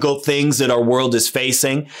about difficult things that our world is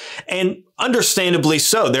facing. And understandably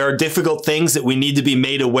so, there are difficult things that we need to be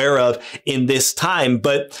made aware of in this time.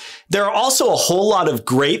 But there are also a whole lot of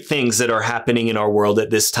great things that are happening in our world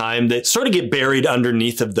at this time that sort of get buried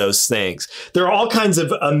underneath of those things. There are all kinds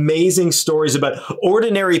of amazing stories about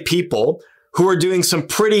ordinary people who are doing some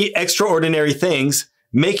pretty extraordinary things,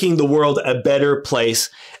 making the world a better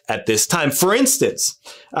place at this time. For instance,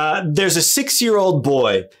 there's a 6-year-old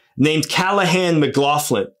boy named Callahan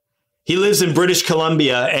McLaughlin. He lives in British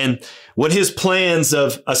Columbia, and when his plans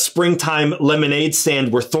of a springtime lemonade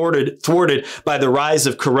stand were thwarted by the rise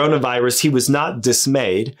of coronavirus, he was not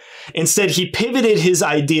dismayed. Instead, he pivoted his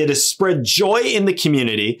idea to spread joy in the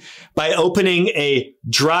community by opening a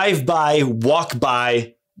drive-by,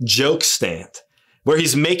 walk-by joke stand, where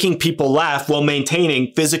he's making people laugh while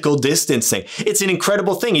maintaining physical distancing. It's an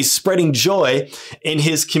incredible thing. He's spreading joy in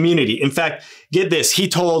his community. In fact, get this, he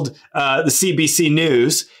told the CBC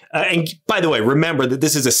News, and by the way, remember that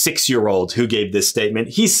this is a 6-year-old who gave this statement.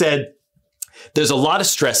 He said, "There's a lot of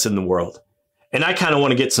stress in the world, and I kind of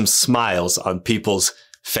want to get some smiles on people's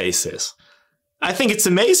faces." I think it's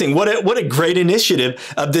amazing. What a great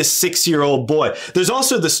initiative of this 6-year-old boy. There's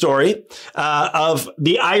also the story of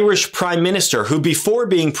the Irish Prime Minister, who before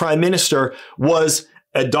being Prime Minister was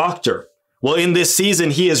a doctor. Well, in this season,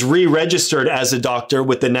 he is re-registered as a doctor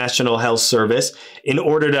with the National Health Service in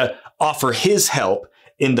order to offer his help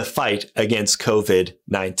in the fight against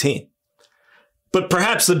COVID-19. But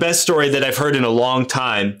perhaps the best story that I've heard in a long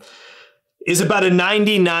time is about a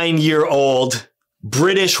 99-year-old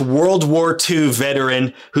British World War II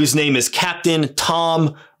veteran whose name is Captain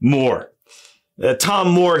Tom Moore.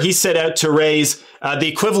 Tom Moore, he set out to raise the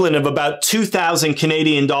equivalent of about 2,000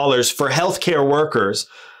 Canadian dollars for healthcare workers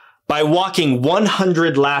by walking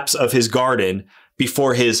 100 laps of his garden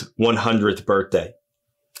before his 100th birthday.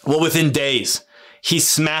 Well, within days, he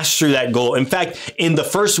smashed through that goal. In fact, in the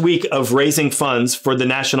first week of raising funds for the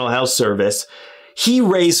National Health Service, he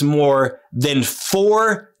raised more than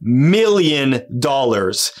 $4 million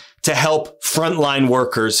to help frontline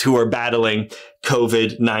workers who are battling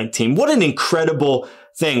COVID-19. What an incredible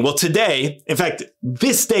thing. Well, today, in fact,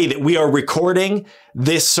 this day that we are recording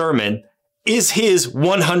this sermon is his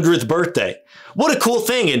 100th birthday. What a cool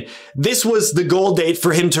thing. And this was the goal date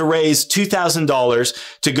for him to raise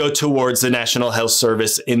 $2,000 to go towards the National Health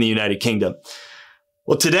Service in the United Kingdom.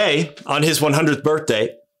 Well, today, on his 100th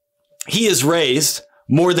birthday, he has raised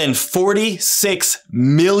more than $46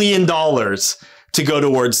 million to go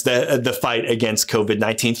towards the fight against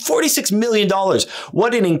COVID-19. $46 million.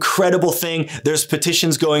 What an incredible thing. There's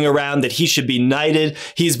petitions going around that he should be knighted.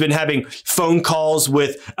 He's been having phone calls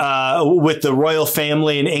with the royal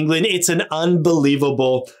family in England. It's an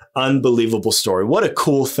unbelievable story. What a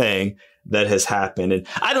cool thing that has happened. And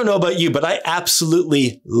I don't know about you, but I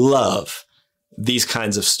absolutely love these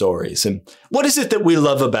kinds of stories. And what is it that we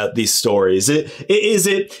love about these stories? Is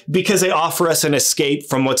it because they offer us an escape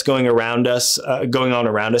from what's going on around us?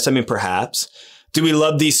 I mean, perhaps. Do we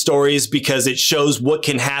love these stories because it shows what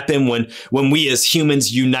can happen when we as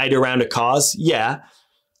humans unite around a cause? Yeah.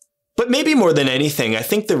 But maybe more than anything, I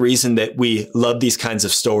think the reason that we love these kinds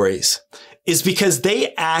of stories is because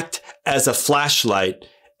they act as a flashlight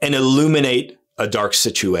and illuminate a dark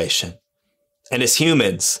situation. And as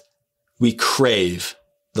humans, we crave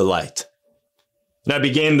the light. And I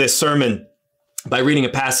began this sermon by reading a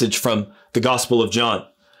passage from the Gospel of John,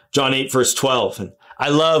 John 8, verse 12. And I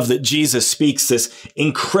love that Jesus speaks this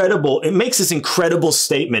makes this incredible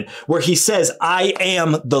statement where he says, I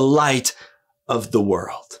am the light of the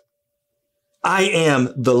world. I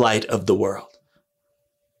am the light of the world.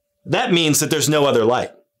 That means that there's no other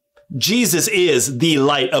light. Jesus is the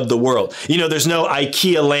light of the world. You know, there's no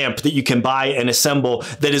IKEA lamp that you can buy and assemble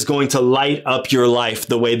that is going to light up your life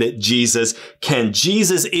the way that Jesus can.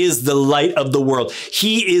 Jesus is the light of the world.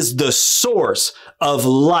 He is the source of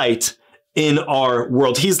light in our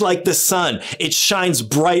world. He's like the sun. It shines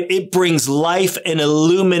bright. It brings life and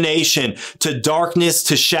illumination to darkness,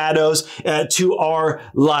 to shadows, to our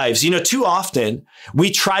lives. You know, too often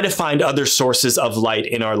we try to find other sources of light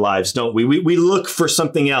in our lives, don't we? We look for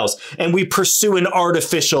something else and we pursue an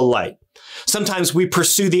artificial light. Sometimes we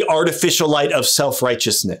pursue the artificial light of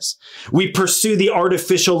self-righteousness. We pursue the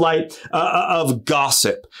artificial light of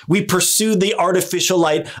gossip. We pursue the artificial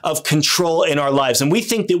light of control in our lives. And we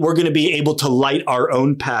think that we're going to be able to light our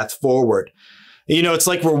own path forward. You know, it's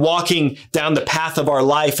like we're walking down the path of our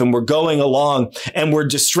life and we're going along and we're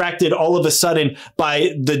distracted all of a sudden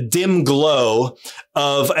by the dim glow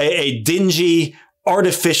of a dingy,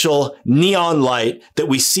 artificial neon light that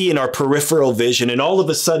we see in our peripheral vision. And all of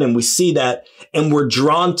a sudden we see that and we're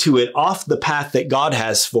drawn to it off the path that God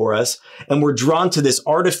has for us. And we're drawn to this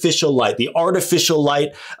artificial light, the artificial light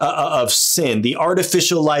of sin, the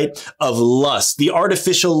artificial light of lust, the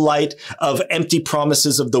artificial light of empty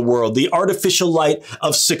promises of the world, the artificial light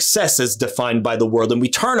of success as defined by the world. And we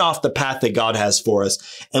turn off the path that God has for us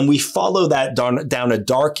and we follow that down a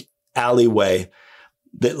dark alleyway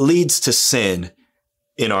that leads to sin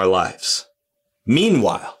in our lives.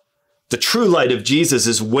 Meanwhile, the true light of Jesus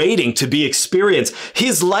is waiting to be experienced.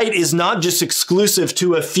 His light is not just exclusive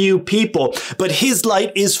to a few people, but his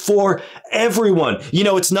light is for everyone. You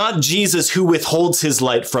know, it's not Jesus who withholds his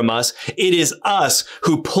light from us. It is us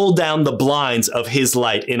who pull down the blinds of his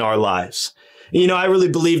light in our lives. You know, I really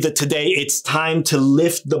believe that today it's time to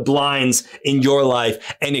lift the blinds in your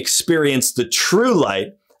life and experience the true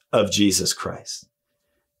light of Jesus Christ.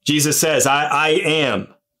 Jesus says, I am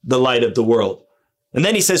the light of the world. And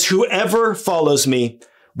then he says, whoever follows me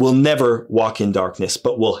will never walk in darkness,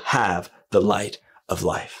 but will have the light of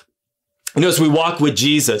life. You know, as we walk with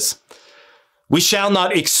Jesus, we shall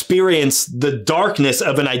not experience the darkness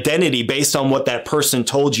of an identity based on what that person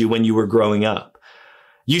told you when you were growing up.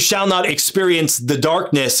 You shall not experience the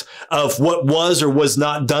darkness of what was or was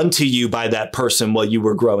not done to you by that person while you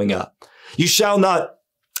were growing up. You shall not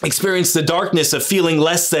experience the darkness of feeling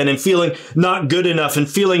less than and feeling not good enough and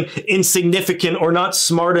feeling insignificant or not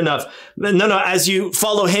smart enough. No, as you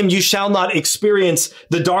follow him, you shall not experience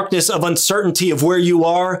the darkness of uncertainty of where you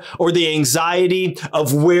are or the anxiety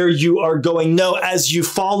of where you are going. No, as you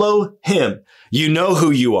follow him, you know who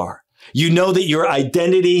you are. You know that your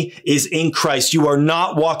identity is in Christ. You are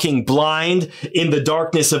not walking blind in the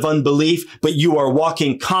darkness of unbelief, but you are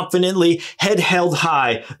walking confidently, head held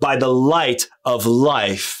high by the light of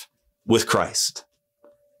life with Christ.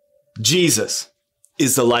 Jesus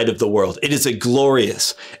is the light of the world. It is a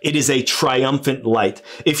glorious, it is a triumphant light.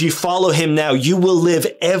 If you follow him now, you will live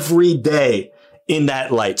every day in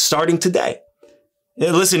that light, starting today.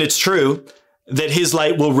 Listen, it's true that his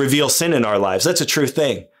light will reveal sin in our lives. That's a true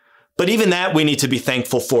thing. But even that we need to be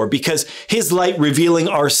thankful for, because his light revealing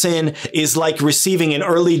our sin is like receiving an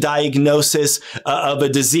early diagnosis of a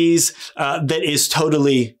disease that is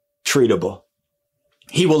totally treatable.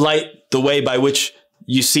 He will light the way by which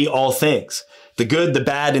you see all things, the good, the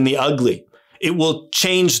bad, and the ugly. It will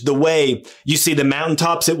change the way you see the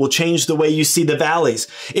mountaintops. It will change the way you see the valleys.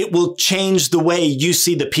 It will change the way you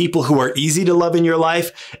see the people who are easy to love in your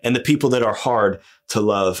life and the people that are hard to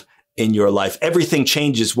love in your life. Everything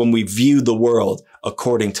changes when we view the world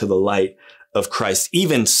according to the light of Christ.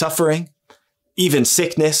 Even suffering, even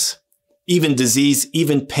sickness, even disease,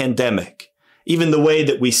 even pandemic, even the way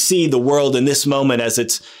that we see the world in this moment as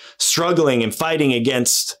it's struggling and fighting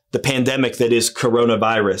against the pandemic that is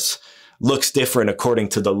coronavirus looks different according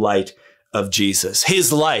to the light of Jesus.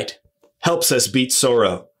 His light helps us beat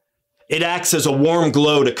sorrow. It acts as a warm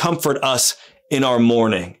glow to comfort us in our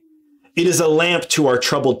mourning. It is a lamp to our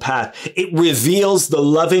troubled path. It reveals the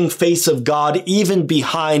loving face of God even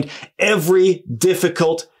behind every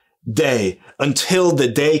difficult day, until the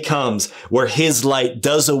day comes where his light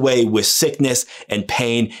does away with sickness and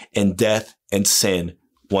pain and death and sin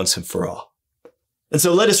once and for all. And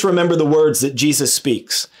so let us remember the words that Jesus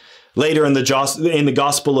speaks later in the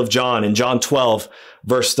Gospel of John, in John 12,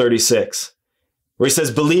 verse 36, where he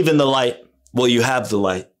says, believe in the light while you have the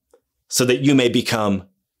light, so that you may become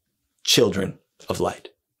children of light.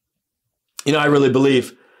 You know, I really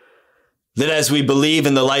believe that as we believe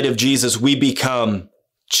in the light of Jesus, we become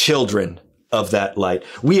children of that light.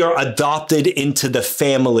 We are adopted into the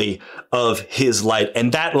family of his light,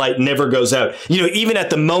 and that light never goes out. You know, even at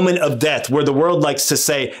the moment of death, where the world likes to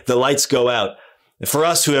say the lights go out, for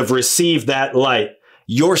us who have received that light,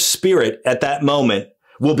 your spirit at that moment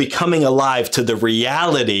will be coming alive to the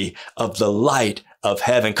reality of the light of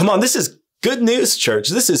heaven. Come on, this is good news, church.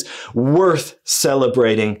 This is worth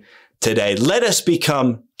celebrating today. Let us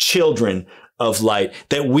become children of light,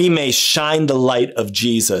 that we may shine the light of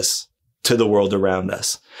Jesus to the world around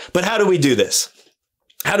us. But how do we do this?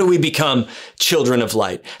 How do we become children of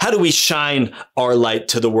light? How do we shine our light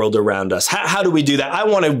to the world around us? How do we do that? I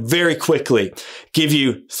want to very quickly give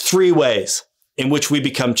you 3 ways in which we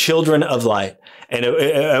become children of light, and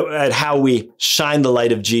at how we shine the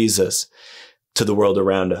light of Jesus to the world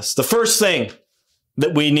around us. The first thing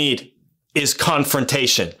that we need is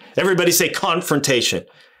confrontation. Everybody say confrontation.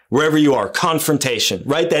 Wherever you are, confrontation.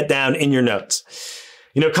 Write that down in your notes.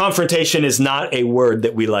 You know, confrontation is not a word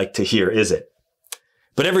that we like to hear, is it?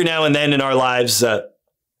 But every now and then in our lives, at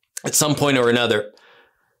some point or another,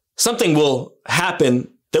 something will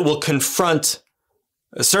happen that will confront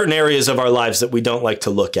certain areas of our lives that we don't like to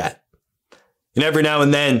look at. And every now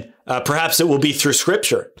and then, perhaps it will be through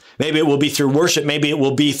scripture. Maybe it will be through worship. Maybe it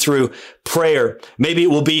will be through prayer. Maybe it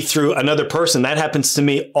will be through another person. That happens to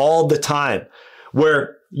me all the time,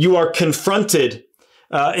 where you are confronted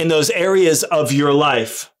in those areas of your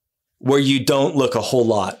life where you don't look a whole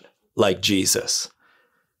lot like Jesus.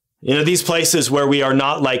 You know, these places where we are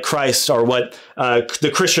not like Christ are what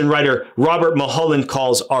the Christian writer Robert Mulholland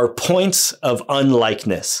calls our points of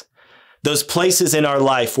unlikeness. Those places in our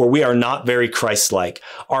life where we are not very Christ-like,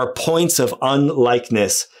 are points of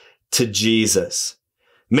unlikeness to Jesus.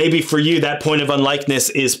 Maybe for you, that point of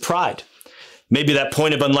unlikeness is pride. Maybe that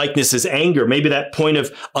point of unlikeness is anger. Maybe that point of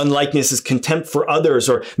unlikeness is contempt for others,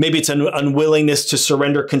 or maybe it's an unwillingness to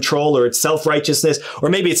surrender control, or it's self-righteousness, or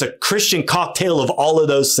maybe it's a Christian cocktail of all of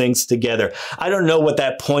those things together. I don't know what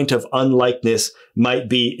that point of unlikeness might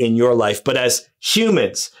be in your life, but as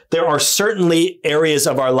humans, there are certainly areas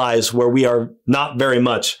of our lives where we are not very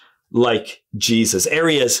much like Jesus,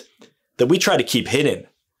 areas that we try to keep hidden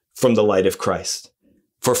from the light of Christ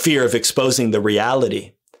for fear of exposing the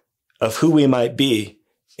reality of who we might be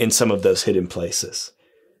in some of those hidden places.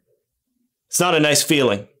 It's not a nice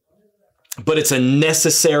feeling, but it's a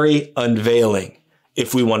necessary unveiling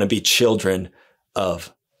if we want to be children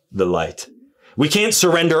of the light. We can't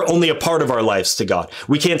surrender only a part of our lives to God.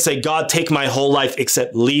 We can't say, God, take my whole life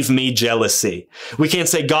except leave me jealousy. We can't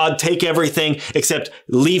say, God, take everything except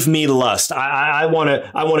leave me lust. I want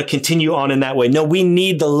to continue on in that way. No, we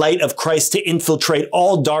need the light of Christ to infiltrate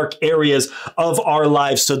all dark areas of our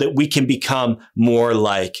lives so that we can become more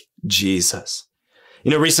like Jesus.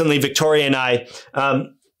 You know, recently, Victoria and I,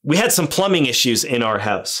 we had some plumbing issues in our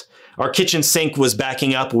house. Our kitchen sink was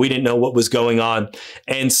backing up. We didn't know what was going on.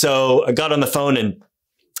 And so I got on the phone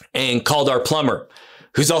and called our plumber,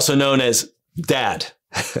 who's also known as Dad.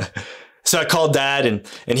 So I called Dad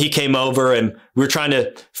and he came over, and we were trying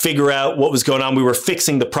to figure out what was going on. We were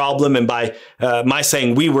fixing the problem. And by my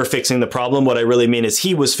saying we were fixing the problem, what I really mean is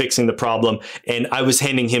he was fixing the problem, and I was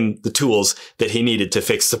handing him the tools that he needed to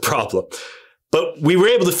fix the problem. But we were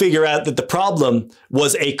able to figure out that the problem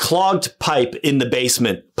was a clogged pipe in the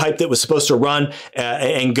basement, pipe that was supposed to run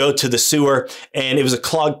and go to the sewer, and it was a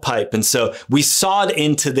clogged pipe. And so we sawed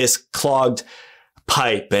into this clogged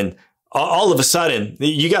pipe, and all of a sudden,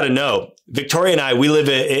 you got to know, Victoria and I, we live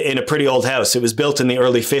in a pretty old house. It was built in the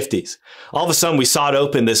early 50s. All of a sudden, we sawed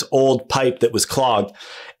open this old pipe that was clogged,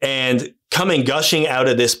 and gushing out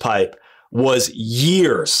of this pipe was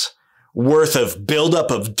years worth of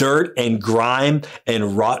buildup of dirt and grime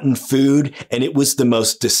and rotten food. And it was the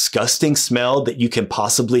most disgusting smell that you can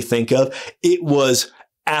possibly think of. It was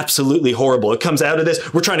absolutely horrible. It comes out of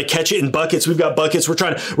this. We're trying to catch it in buckets. We've got buckets. We're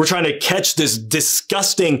trying to catch this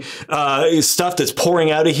disgusting stuff that's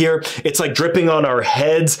pouring out of here. It's like dripping on our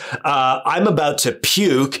heads. I'm about to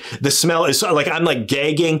puke. The smell is like, I'm like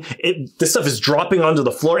gagging. This stuff is dropping onto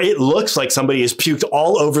the floor. It looks like somebody has puked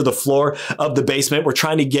all over the floor of the basement. We're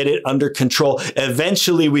trying to get it under control.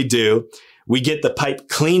 Eventually we do. We get the pipe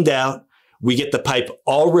cleaned out. We get the pipe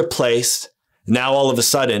all replaced. Now all of a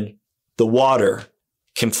sudden, the water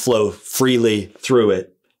can flow freely through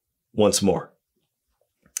it once more.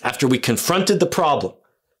 After we confronted the problem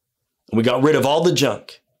and we got rid of all the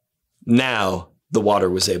junk, now the water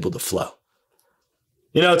was able to flow.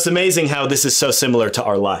 You know, it's amazing how this is so similar to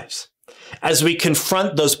our lives. As we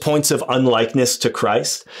confront those points of unlikeness to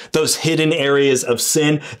Christ, those hidden areas of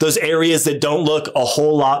sin, those areas that don't look a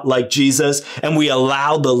whole lot like Jesus, and we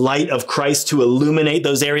allow the light of Christ to illuminate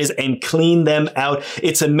those areas and clean them out,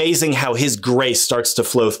 it's amazing how his grace starts to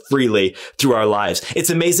flow freely through our lives. It's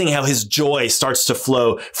amazing how his joy starts to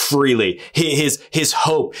flow freely. His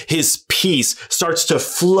hope, his peace starts to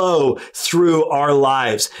flow through our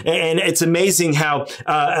lives. And it's amazing how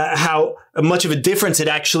much of a difference it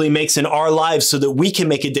actually makes in our lives so that we can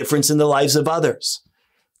make a difference in the lives of others.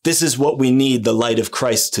 This is what we need the light of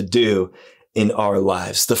Christ to do in our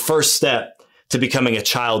lives. The first step to becoming a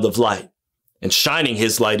child of light and shining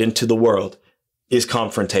his light into the world is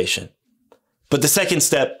confrontation. But the second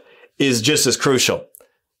step is just as crucial.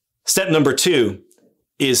 Step number 2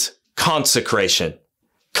 is consecration.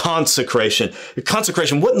 Consecration.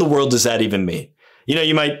 Consecration, what in the world does that even mean? You know,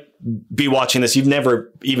 you might be watching this. You've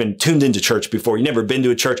never even tuned into church before. You've never been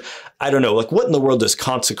to a church. I don't know. Like, what in the world does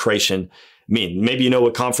consecration mean? Maybe you know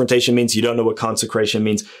what confrontation means. You don't know what consecration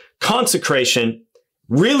means. Consecration,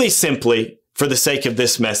 really simply, for the sake of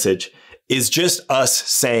this message, is just us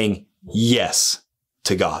saying yes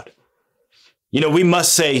to God. You know, we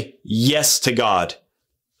must say yes to God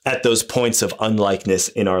at those points of unlikeness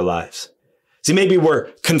in our lives. See, maybe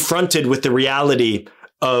we're confronted with the reality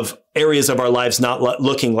of areas of our lives not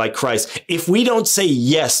looking like Christ. If we don't say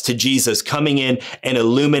yes to Jesus coming in and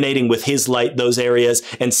illuminating with his light those areas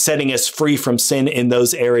and setting us free from sin in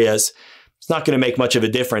those areas, it's not going to make much of a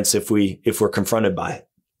difference if we're confronted by it.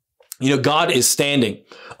 You know, God is standing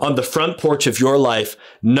on the front porch of your life,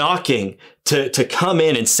 knocking to come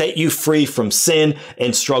in and set you free from sin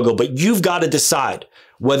and struggle. But you've got to decide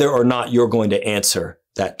whether or not you're going to answer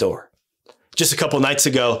that door. Just a couple nights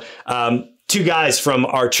ago, 2 guys from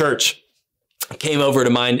our church came over to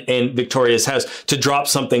mine and Victoria's house to drop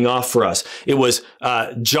something off for us. It was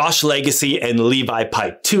Josh Legacy and Levi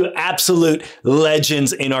Pike, 2 absolute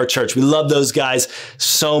legends in our church. We love those guys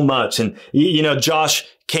so much. And, you know, Josh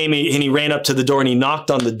came and he ran up to the door and he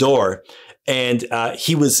knocked on the door, and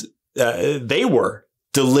they were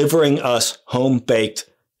delivering us home-baked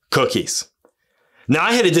cookies. Now,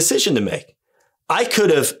 I had a decision to make. I could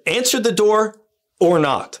have answered the door or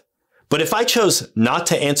not. But if I chose not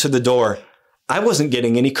to answer the door, I wasn't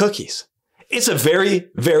getting any cookies. It's a very,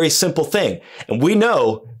 very simple thing. And we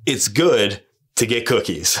know it's good to get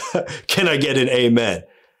cookies. Can I get an amen?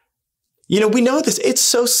 You know, we know this. It's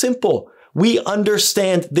so simple. We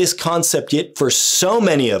understand this concept, yet for so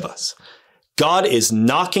many of us, God is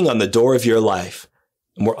knocking on the door of your life,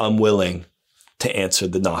 and we're unwilling to answer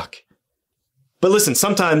the knock. But listen,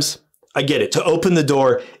 sometimes I get it. To open the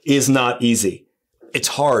door is not easy. It's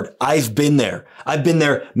hard. I've been there. I've been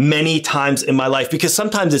there many times in my life, because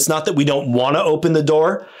sometimes it's not that we don't want to open the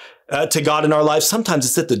door to God in our lives. Sometimes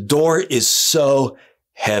it's that the door is so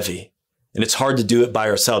heavy and it's hard to do it by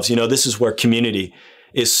ourselves. You know, this is where community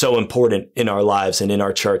is so important in our lives and in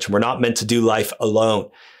our church. We're not meant to do life alone.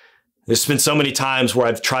 There's been so many times where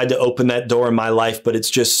I've tried to open that door in my life, but it's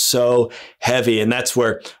just so heavy. And that's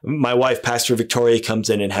where my wife, Pastor Victoria, comes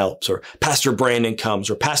in and helps, or Pastor Brandon comes,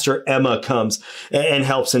 or Pastor Emma comes and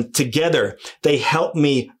helps. And together they help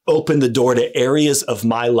me open the door to areas of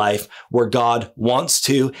my life where God wants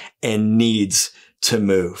to and needs to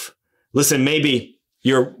move. Listen, maybe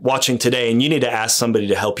you're watching today and you need to ask somebody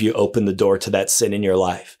to help you open the door to that sin in your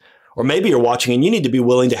life. Or maybe you're watching and you need to be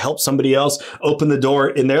willing to help somebody else open the door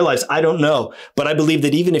in their lives. I don't know. But I believe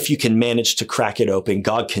that even if you can manage to crack it open,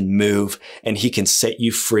 God can move and he can set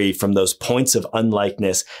you free from those points of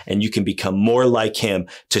unlikeness, and you can become more like him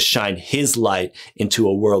to shine his light into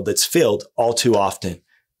a world that's filled all too often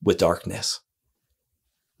with darkness.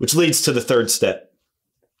 Which leads to the third step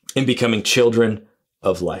in becoming children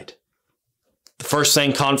of light. The first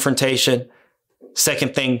thing, confrontation.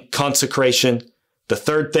 Second thing, consecration. The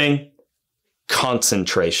third thing,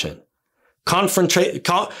 concentration. Confrontation,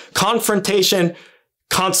 consecration,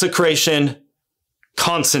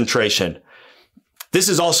 concentration. This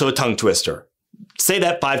is also a tongue twister. Say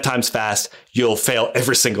that 5 times fast. You'll fail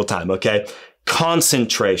every single time, okay?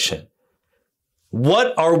 Concentration.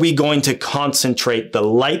 What are we going to concentrate the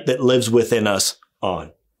light that lives within us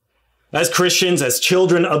on? As Christians, as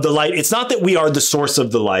children of the light, it's not that we are the source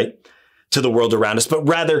of the light to the world around us, but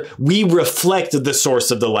rather we reflect the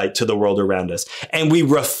source of the light to the world around us. And we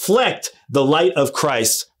reflect the light of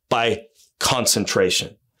Christ by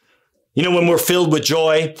concentration. You know, when we're filled with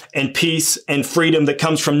joy and peace and freedom that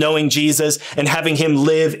comes from knowing Jesus and having him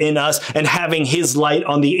live in us and having his light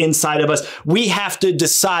on the inside of us, we have to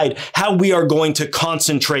decide how we are going to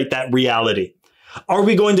concentrate that reality. Are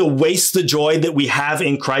we going to waste the joy that we have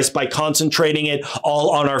in Christ by concentrating it all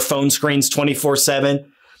on our phone screens 24/7?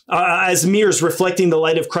 As mirrors reflecting the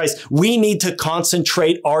light of Christ, we need to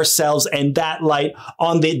concentrate ourselves and that light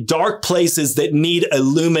on the dark places that need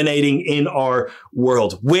illuminating in our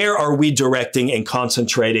world. Where are we directing and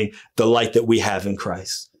concentrating the light that we have in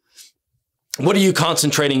Christ? What are you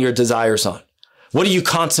concentrating your desires on? What are you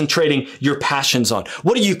concentrating your passions on?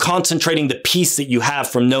 What are you concentrating the peace that you have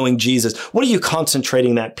from knowing Jesus? What are you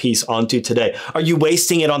concentrating that peace onto today? Are you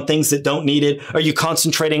wasting it on things that don't need it? Are you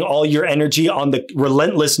concentrating all your energy on the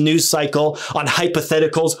relentless news cycle, on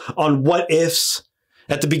hypotheticals, on what ifs?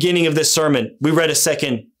 At the beginning of this sermon, we read a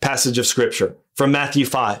second passage of scripture from Matthew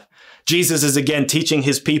 5. Jesus is again teaching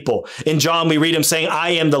his people. In John, we read him saying, I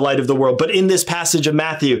am the light of the world. But in this passage of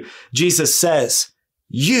Matthew, Jesus says,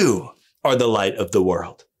 you are the light of the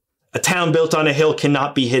world. A town built on a hill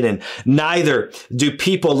cannot be hidden. Neither do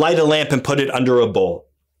people light a lamp and put it under a bowl.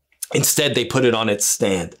 Instead, they put it on its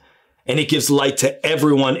stand, and it gives light to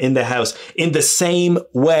everyone in the house. In the same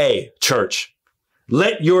way, church,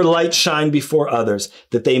 let your light shine before others,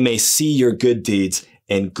 that they may see your good deeds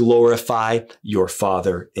and glorify your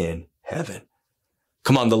Father in heaven.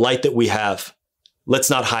 Come on, the light that we have,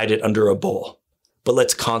 let's not hide it under a bowl, but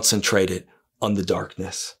let's concentrate it on the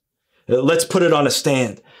darkness. Let's put it on a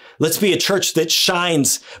stand. Let's be a church that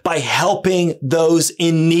shines by helping those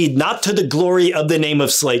in need, not to the glory of the name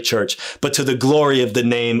of Slate Church, but to the glory of the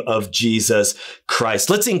name of Jesus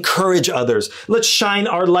Christ. Let's encourage others. Let's shine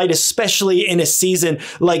our light, especially in a season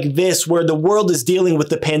like this, where the world is dealing with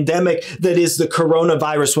the pandemic that is the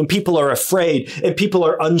coronavirus, when people are afraid and people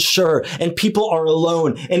are unsure and people are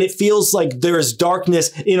alone. And it feels like there is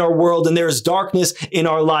darkness in our world and there is darkness in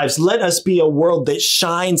our lives. Let us be a world that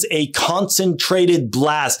shines a concentrated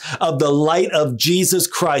blast of the light of Jesus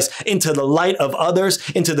Christ into the light of others,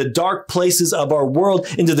 into the dark places of our world,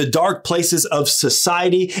 into the dark places of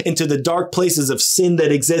society, into the dark places of sin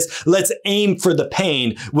that exist. Let's aim for the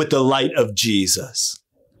pain with the light of Jesus.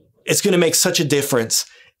 It's going to make such a difference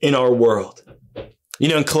in our world. You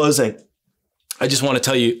know, in closing, I just want to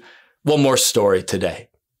tell you one more story today.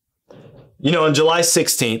 You know, on July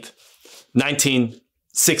 16th,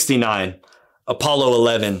 1969, Apollo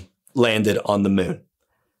 11 landed on the moon.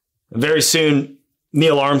 Very soon,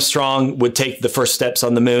 Neil Armstrong would take the first steps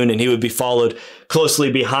on the moon, and he would be followed closely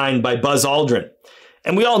behind by Buzz Aldrin.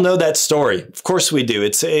 And we all know that story. Of course we do.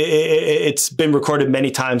 It's been recorded many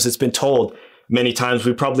times. It's been told many times.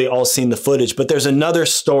 We've probably all seen the footage. But there's another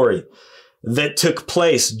story that took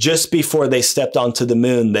place just before they stepped onto the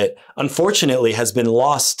moon that unfortunately has been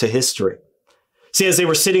lost to history. See, as they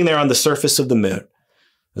were sitting there on the surface of the moon,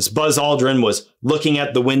 as Buzz Aldrin was looking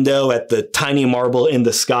at the window at the tiny marble in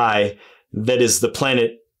the sky that is the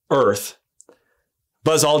planet Earth,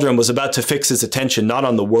 Buzz Aldrin was about to fix his attention not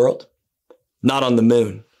on the world, not on the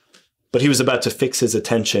moon, but he was about to fix his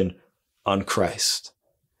attention on Christ.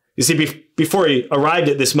 You see, before he arrived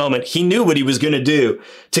at this moment, he knew what he was going to do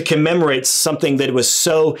to commemorate something that was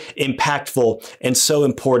so impactful and so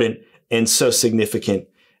important and so significant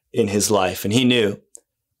in his life. And he knew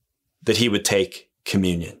that he would take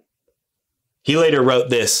communion. He later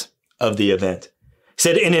wrote this of the event. He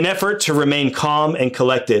said, in an effort to remain calm and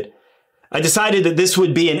collected, I decided that this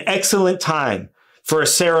would be an excellent time for a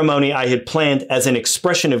ceremony I had planned as an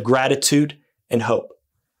expression of gratitude and hope.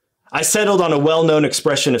 I settled on a well-known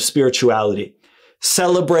expression of spirituality,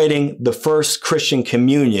 celebrating the first Christian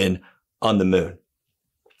communion on the moon.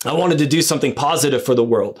 I wanted to do something positive for the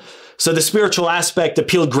world. So the spiritual aspect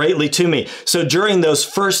appealed greatly to me. So during those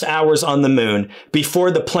first hours on the moon, before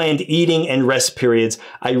the planned eating and rest periods,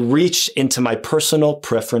 I reached into my personal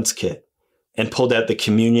preference kit and pulled out the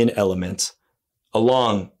communion elements,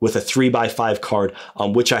 along with a 3x5 card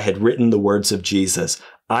on which I had written the words of Jesus.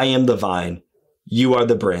 I am the vine, you are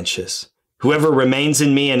the branches. Whoever remains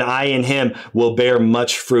in me and I in him will bear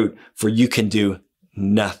much fruit, for you can do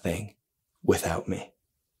nothing without me.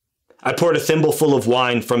 I poured a thimbleful of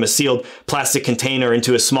wine from a sealed plastic container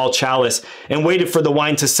into a small chalice and waited for the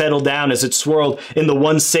wine to settle down as it swirled in the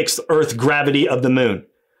 1/6 earth gravity of the moon.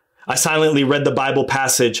 I silently read the Bible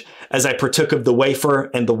passage as I partook of the wafer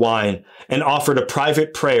and the wine and offered a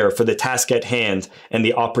private prayer for the task at hand and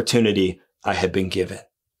the opportunity I had been given.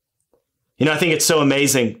 You know, I think it's so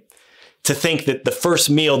amazing to think that the first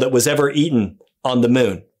meal that was ever eaten on the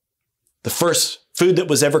moon, the first food that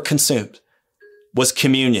was ever consumed, was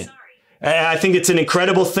communion. I think it's an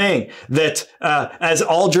incredible thing that as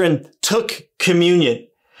Aldrin took communion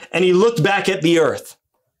and he looked back at the earth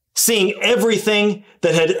seeing everything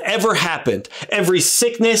that had ever happened, every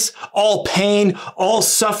sickness, all pain, all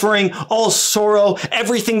suffering, all sorrow,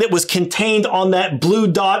 everything that was contained on that blue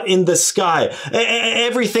dot in the sky,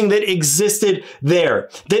 everything that existed there,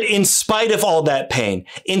 that in spite of all that pain,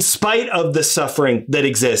 in spite of the suffering that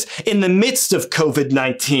exists, in the midst of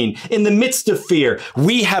COVID-19, in the midst of fear,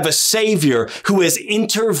 we have a Savior who has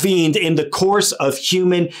intervened in the course of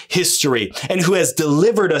human history and who has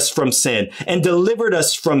delivered us from sin and delivered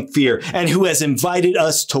us from fear and who has invited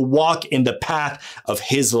us to walk in the path of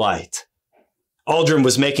his light. Aldrin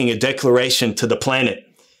was making a declaration to the planet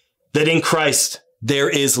that in Christ there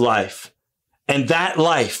is life, and that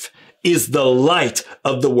life is the light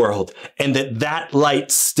of the world, and that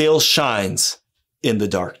light still shines in the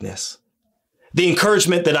darkness. The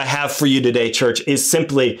encouragement that I have for you today, church, is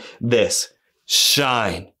simply this: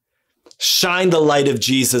 shine. Shine the light of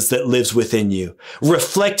Jesus that lives within you.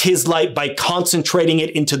 Reflect his light by concentrating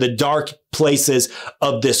it into the dark places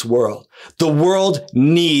of this world. The world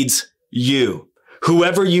needs you.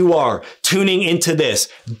 Whoever you are tuning into this,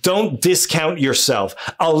 don't discount yourself.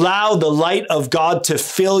 Allow the light of God to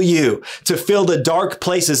fill you, to fill the dark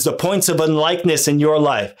places, the points of unlikeness in your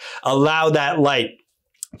life. Allow that light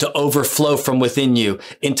to overflow from within you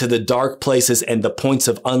into the dark places and the points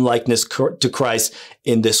of unlikeness to Christ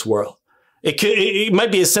in this world. It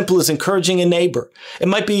might be as simple as encouraging a neighbor. It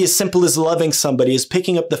might be as simple as loving somebody, as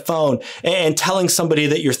picking up the phone and telling somebody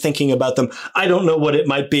that you're thinking about them. I don't know what it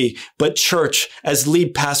might be, but church, as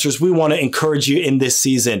lead pastors, we want to encourage you in this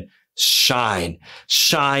season. Shine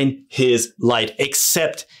his light,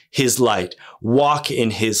 accept his light, walk in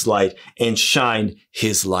his light, and shine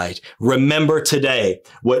his light. Remember today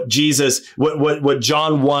what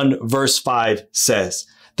John 1 verse 5 says,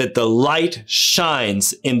 that the light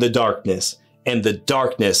shines in the darkness, and the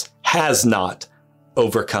darkness has not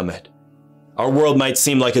overcome it. Our world might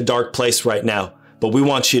seem like a dark place right now, but we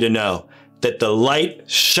want you to know that the light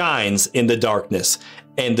shines in the darkness,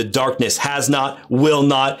 and the darkness has not, will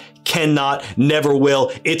not, cannot, never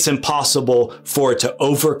will. It's impossible for it to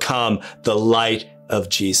overcome the light of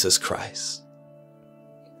Jesus Christ.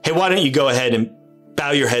 Hey, why don't you go ahead and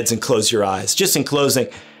bow your heads and close your eyes? Just in closing,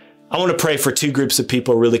 I want to pray for two groups of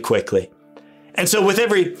people really quickly. And so with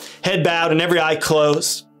every head bowed and every eye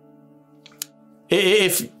closed,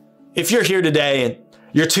 if you're here today and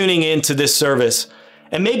you're tuning into this service,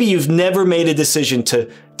 and maybe you've never made a decision to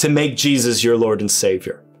make Jesus your Lord and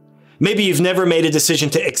Savior. Maybe you've never made a decision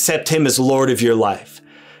to accept him as Lord of your life.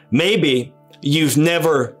 Maybe you've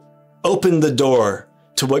never opened the door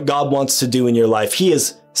to what God wants to do in your life. He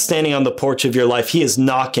is standing on the porch of your life. He is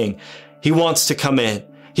knocking. He wants to come in.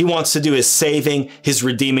 He wants to do his saving, his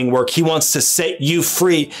redeeming work. He wants to set you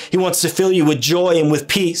free. He wants to fill you with joy and with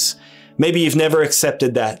peace. Maybe you've never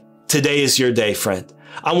accepted that. Today is your day, friend.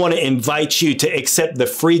 I want to invite you to accept the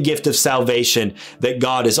free gift of salvation that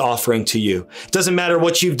God is offering to you. It doesn't matter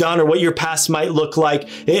what you've done or what your past might look like.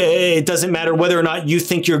 It doesn't matter whether or not you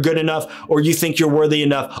think you're good enough or you think you're worthy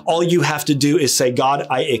enough. All you have to do is say, God,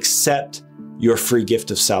 I accept your free gift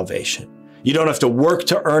of salvation. You don't have to work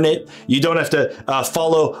to earn it. You don't have to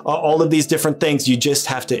follow all of these different things. You just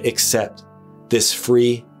have to accept this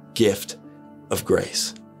free gift of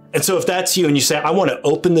grace. And so if that's you and you say, I want to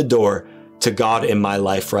open the door to God in my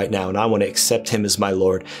life right now, and I want to accept him as my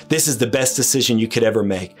Lord, this is the best decision you could ever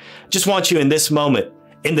make. Just want you in this moment,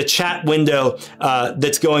 in the chat window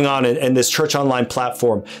that's going on in this Church Online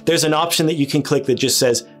platform, there's an option that you can click that just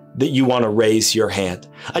says that you want to raise your hand.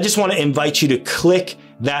 I just want to invite you to click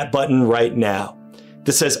that button right now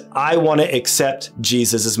that says, I want to accept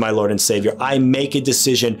Jesus as my Lord and Savior. I make a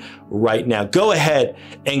decision right now. Go ahead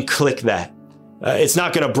and click that. It's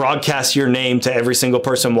not going to broadcast your name to every single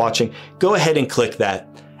person watching. Go ahead and click that.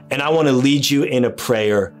 And I want to lead you in a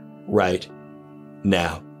prayer right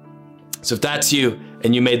now. So if that's you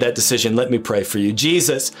and you made that decision, let me pray for you.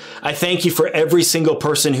 Jesus, I thank you for every single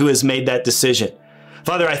person who has made that decision.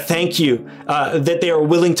 Father, I thank you that they are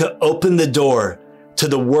willing to open the door to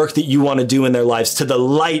the work that you want to do in their lives, to the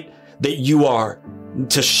light that you are,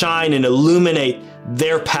 to shine and illuminate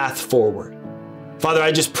their path forward. Father,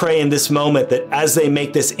 I just pray in this moment that as they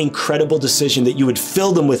make this incredible decision, that you would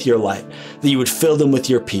fill them with your light, that you would fill them with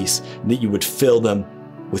your peace, and that you would fill them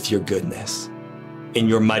with your goodness. In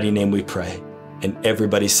your mighty name we pray. And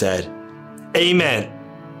everybody said, amen.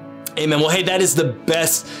 Amen. Well, hey, that is the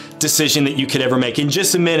best decision that you could ever make. In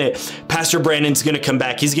just a minute, Pastor Brandon's going to come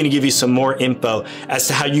back. He's going to give you some more info as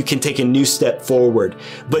to how you can take a new step forward.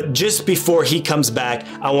 But just before he comes back,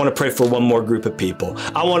 I want to pray for one more group of people.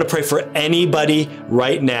 I want to pray for anybody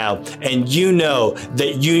right now. And you know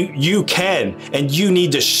that you can and you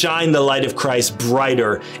need to shine the light of Christ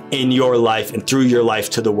brighter in your life and through your life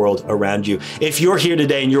to the world around you. If you're here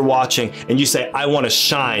today and you're watching and you say, I want to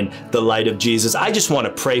shine the light of Jesus, I just want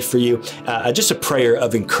to pray for you, just a prayer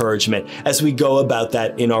of encouragement as we go about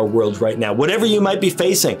that in our world right now. Whatever you might be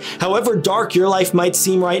facing, however dark your life might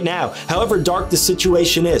seem right now, however dark the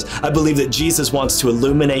situation is, I believe that Jesus wants to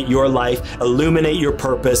illuminate your life, illuminate your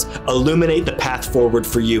purpose, illuminate the path forward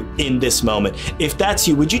for you in this moment. If that's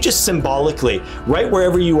you, would you just symbolically, right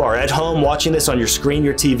wherever you are, at home, watching this on your screen,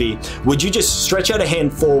 your TV, would you just stretch out a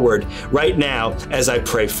hand forward right now as I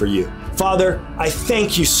pray for you? Father, I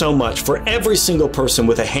thank you so much for every single person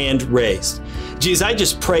with a hand raised. Jesus, I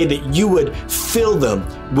just pray that you would fill them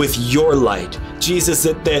with your light. Jesus,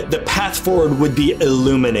 that the path forward would be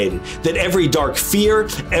illuminated, that every dark fear,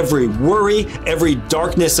 every worry, every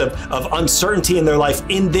darkness of uncertainty in their life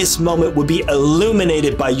in this moment would be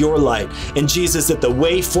illuminated by your light. And Jesus, that the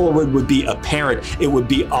way forward would be apparent, it would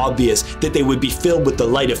be obvious, that they would be filled with the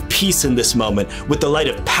light of peace in this moment, with the light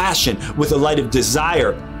of passion, with the light of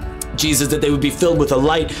desire. Jesus, that they would be filled with a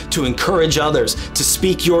light to encourage others, to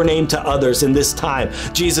speak your name to others in this time.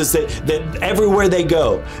 Jesus, that everywhere they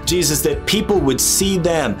go, Jesus, that people would see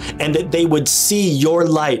them and that they would see your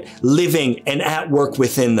light living and at work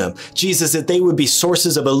within them. Jesus, that they would be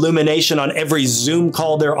sources of illumination on every Zoom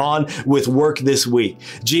call they're on with work this week.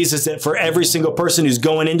 Jesus, that for every single person who's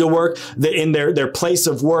going into work, that in their place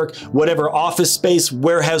of work, whatever office space,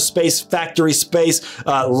 warehouse space, factory space,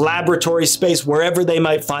 laboratory space, wherever they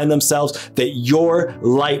might find themselves, that your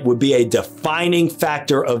light would be a defining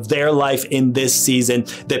factor of their life in this season,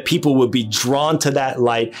 that people would be drawn to that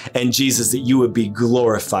light, and Jesus, that you would be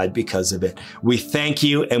glorified because of it. We thank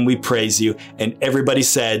you and we praise you. And everybody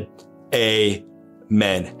said,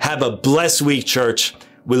 amen. Have a blessed week, church.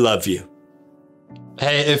 We love you.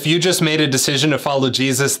 Hey, if you just made a decision to follow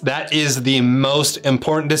Jesus, that is the most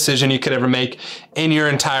important decision you could ever make in your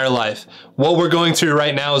entire life. What we're going through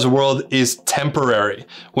right now as a world is temporary.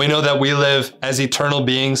 We know that we live as eternal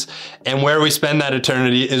beings, and where we spend that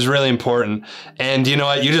eternity is really important. And you know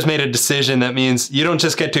what? You just made a decision that means you don't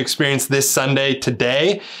just get to experience this Sunday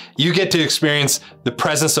today, you get to experience the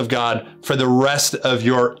presence of God for the rest of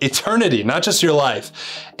your eternity, not just your life.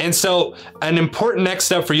 And so an important next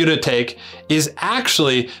step for you to take is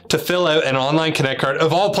actually to fill out an online Connect card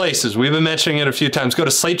of all places. We've been mentioning it a few times. Go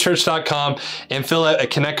to slatechurch.com and fill out a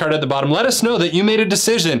Connect card at the bottom. Let us know that you made a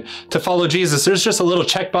decision to follow Jesus. There's just a little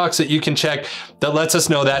checkbox that you can check that lets us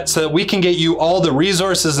know that, so that we can get you all the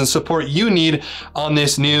resources and support you need on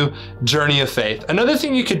this new journey of faith. Another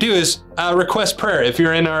thing you could do is request prayer. If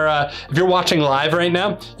you're in if you're watching live right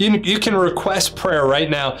now, you can request prayer right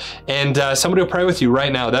now, and somebody will pray with you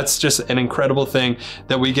right now. That's just an incredible thing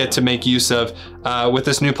that we get to make use of with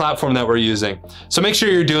this new platform that we're using. So make sure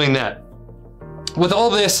you're doing that. With all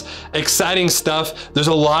this exciting stuff, there's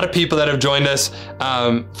a lot of people that have joined us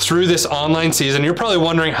through this online season. You're probably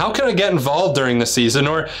wondering, how can I get involved during the season?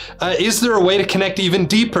 Or is there a way to connect even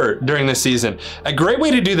deeper during the season? A great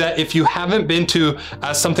way to do that, if you haven't been to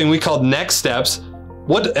something we called Next Steps.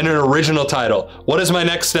 What an original title. What is my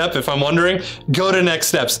next step? If I'm wondering, go to Next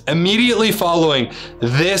Steps. Immediately following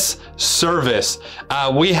this service,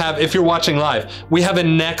 we have, if you're watching live, we have a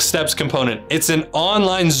Next Steps component. It's an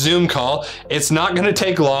online Zoom call. It's not going to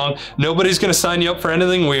take long. Nobody's going to sign you up for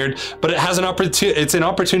anything weird, but it has it's an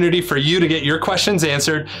opportunity for you to get your questions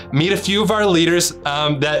answered, meet a few of our leaders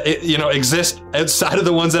that exist outside of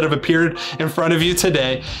the ones that have appeared in front of you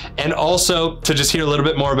today, and also to just hear a little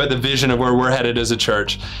bit more about the vision of where we're headed as a church.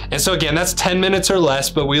 And so again, that's 10 minutes or less,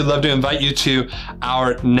 but we'd love to invite you to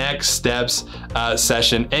our Next Steps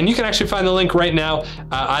session. And you can actually find the link right now,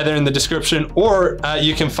 either in the description, or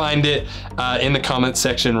you can find it in the comment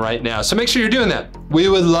section right now. So make sure you're doing that. We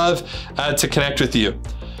would love to connect with you.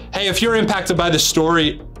 Hey, if you're impacted by the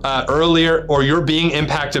story earlier, or you're being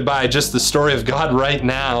impacted by just the story of God right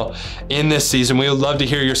now in this season, we would love to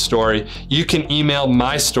hear your story. You can email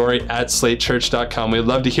mystory@slatechurch.com. We would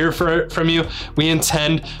love to hear from you. We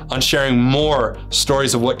intend on sharing more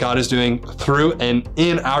stories of what God is doing through and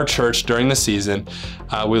in our church during the season.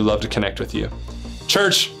 We would love to connect with you.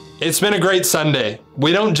 Church, It's been a great Sunday.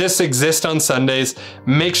 We don't just exist on Sundays.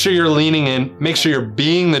 Make sure you're leaning in, make sure you're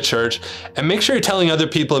being the church, and make sure you're telling other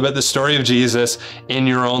people about the story of Jesus in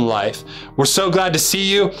your own life. We're so glad to see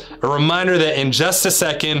you. A reminder that in just a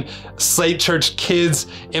second, Slate Church Kids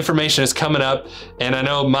information is coming up, and I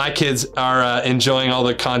know my kids are enjoying all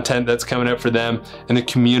the content that's coming up for them and the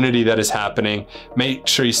community that is happening. Make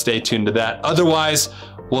sure you stay tuned to that. Otherwise,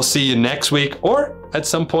 we'll see you next week or at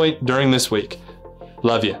some point during this week.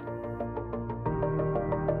 Love you.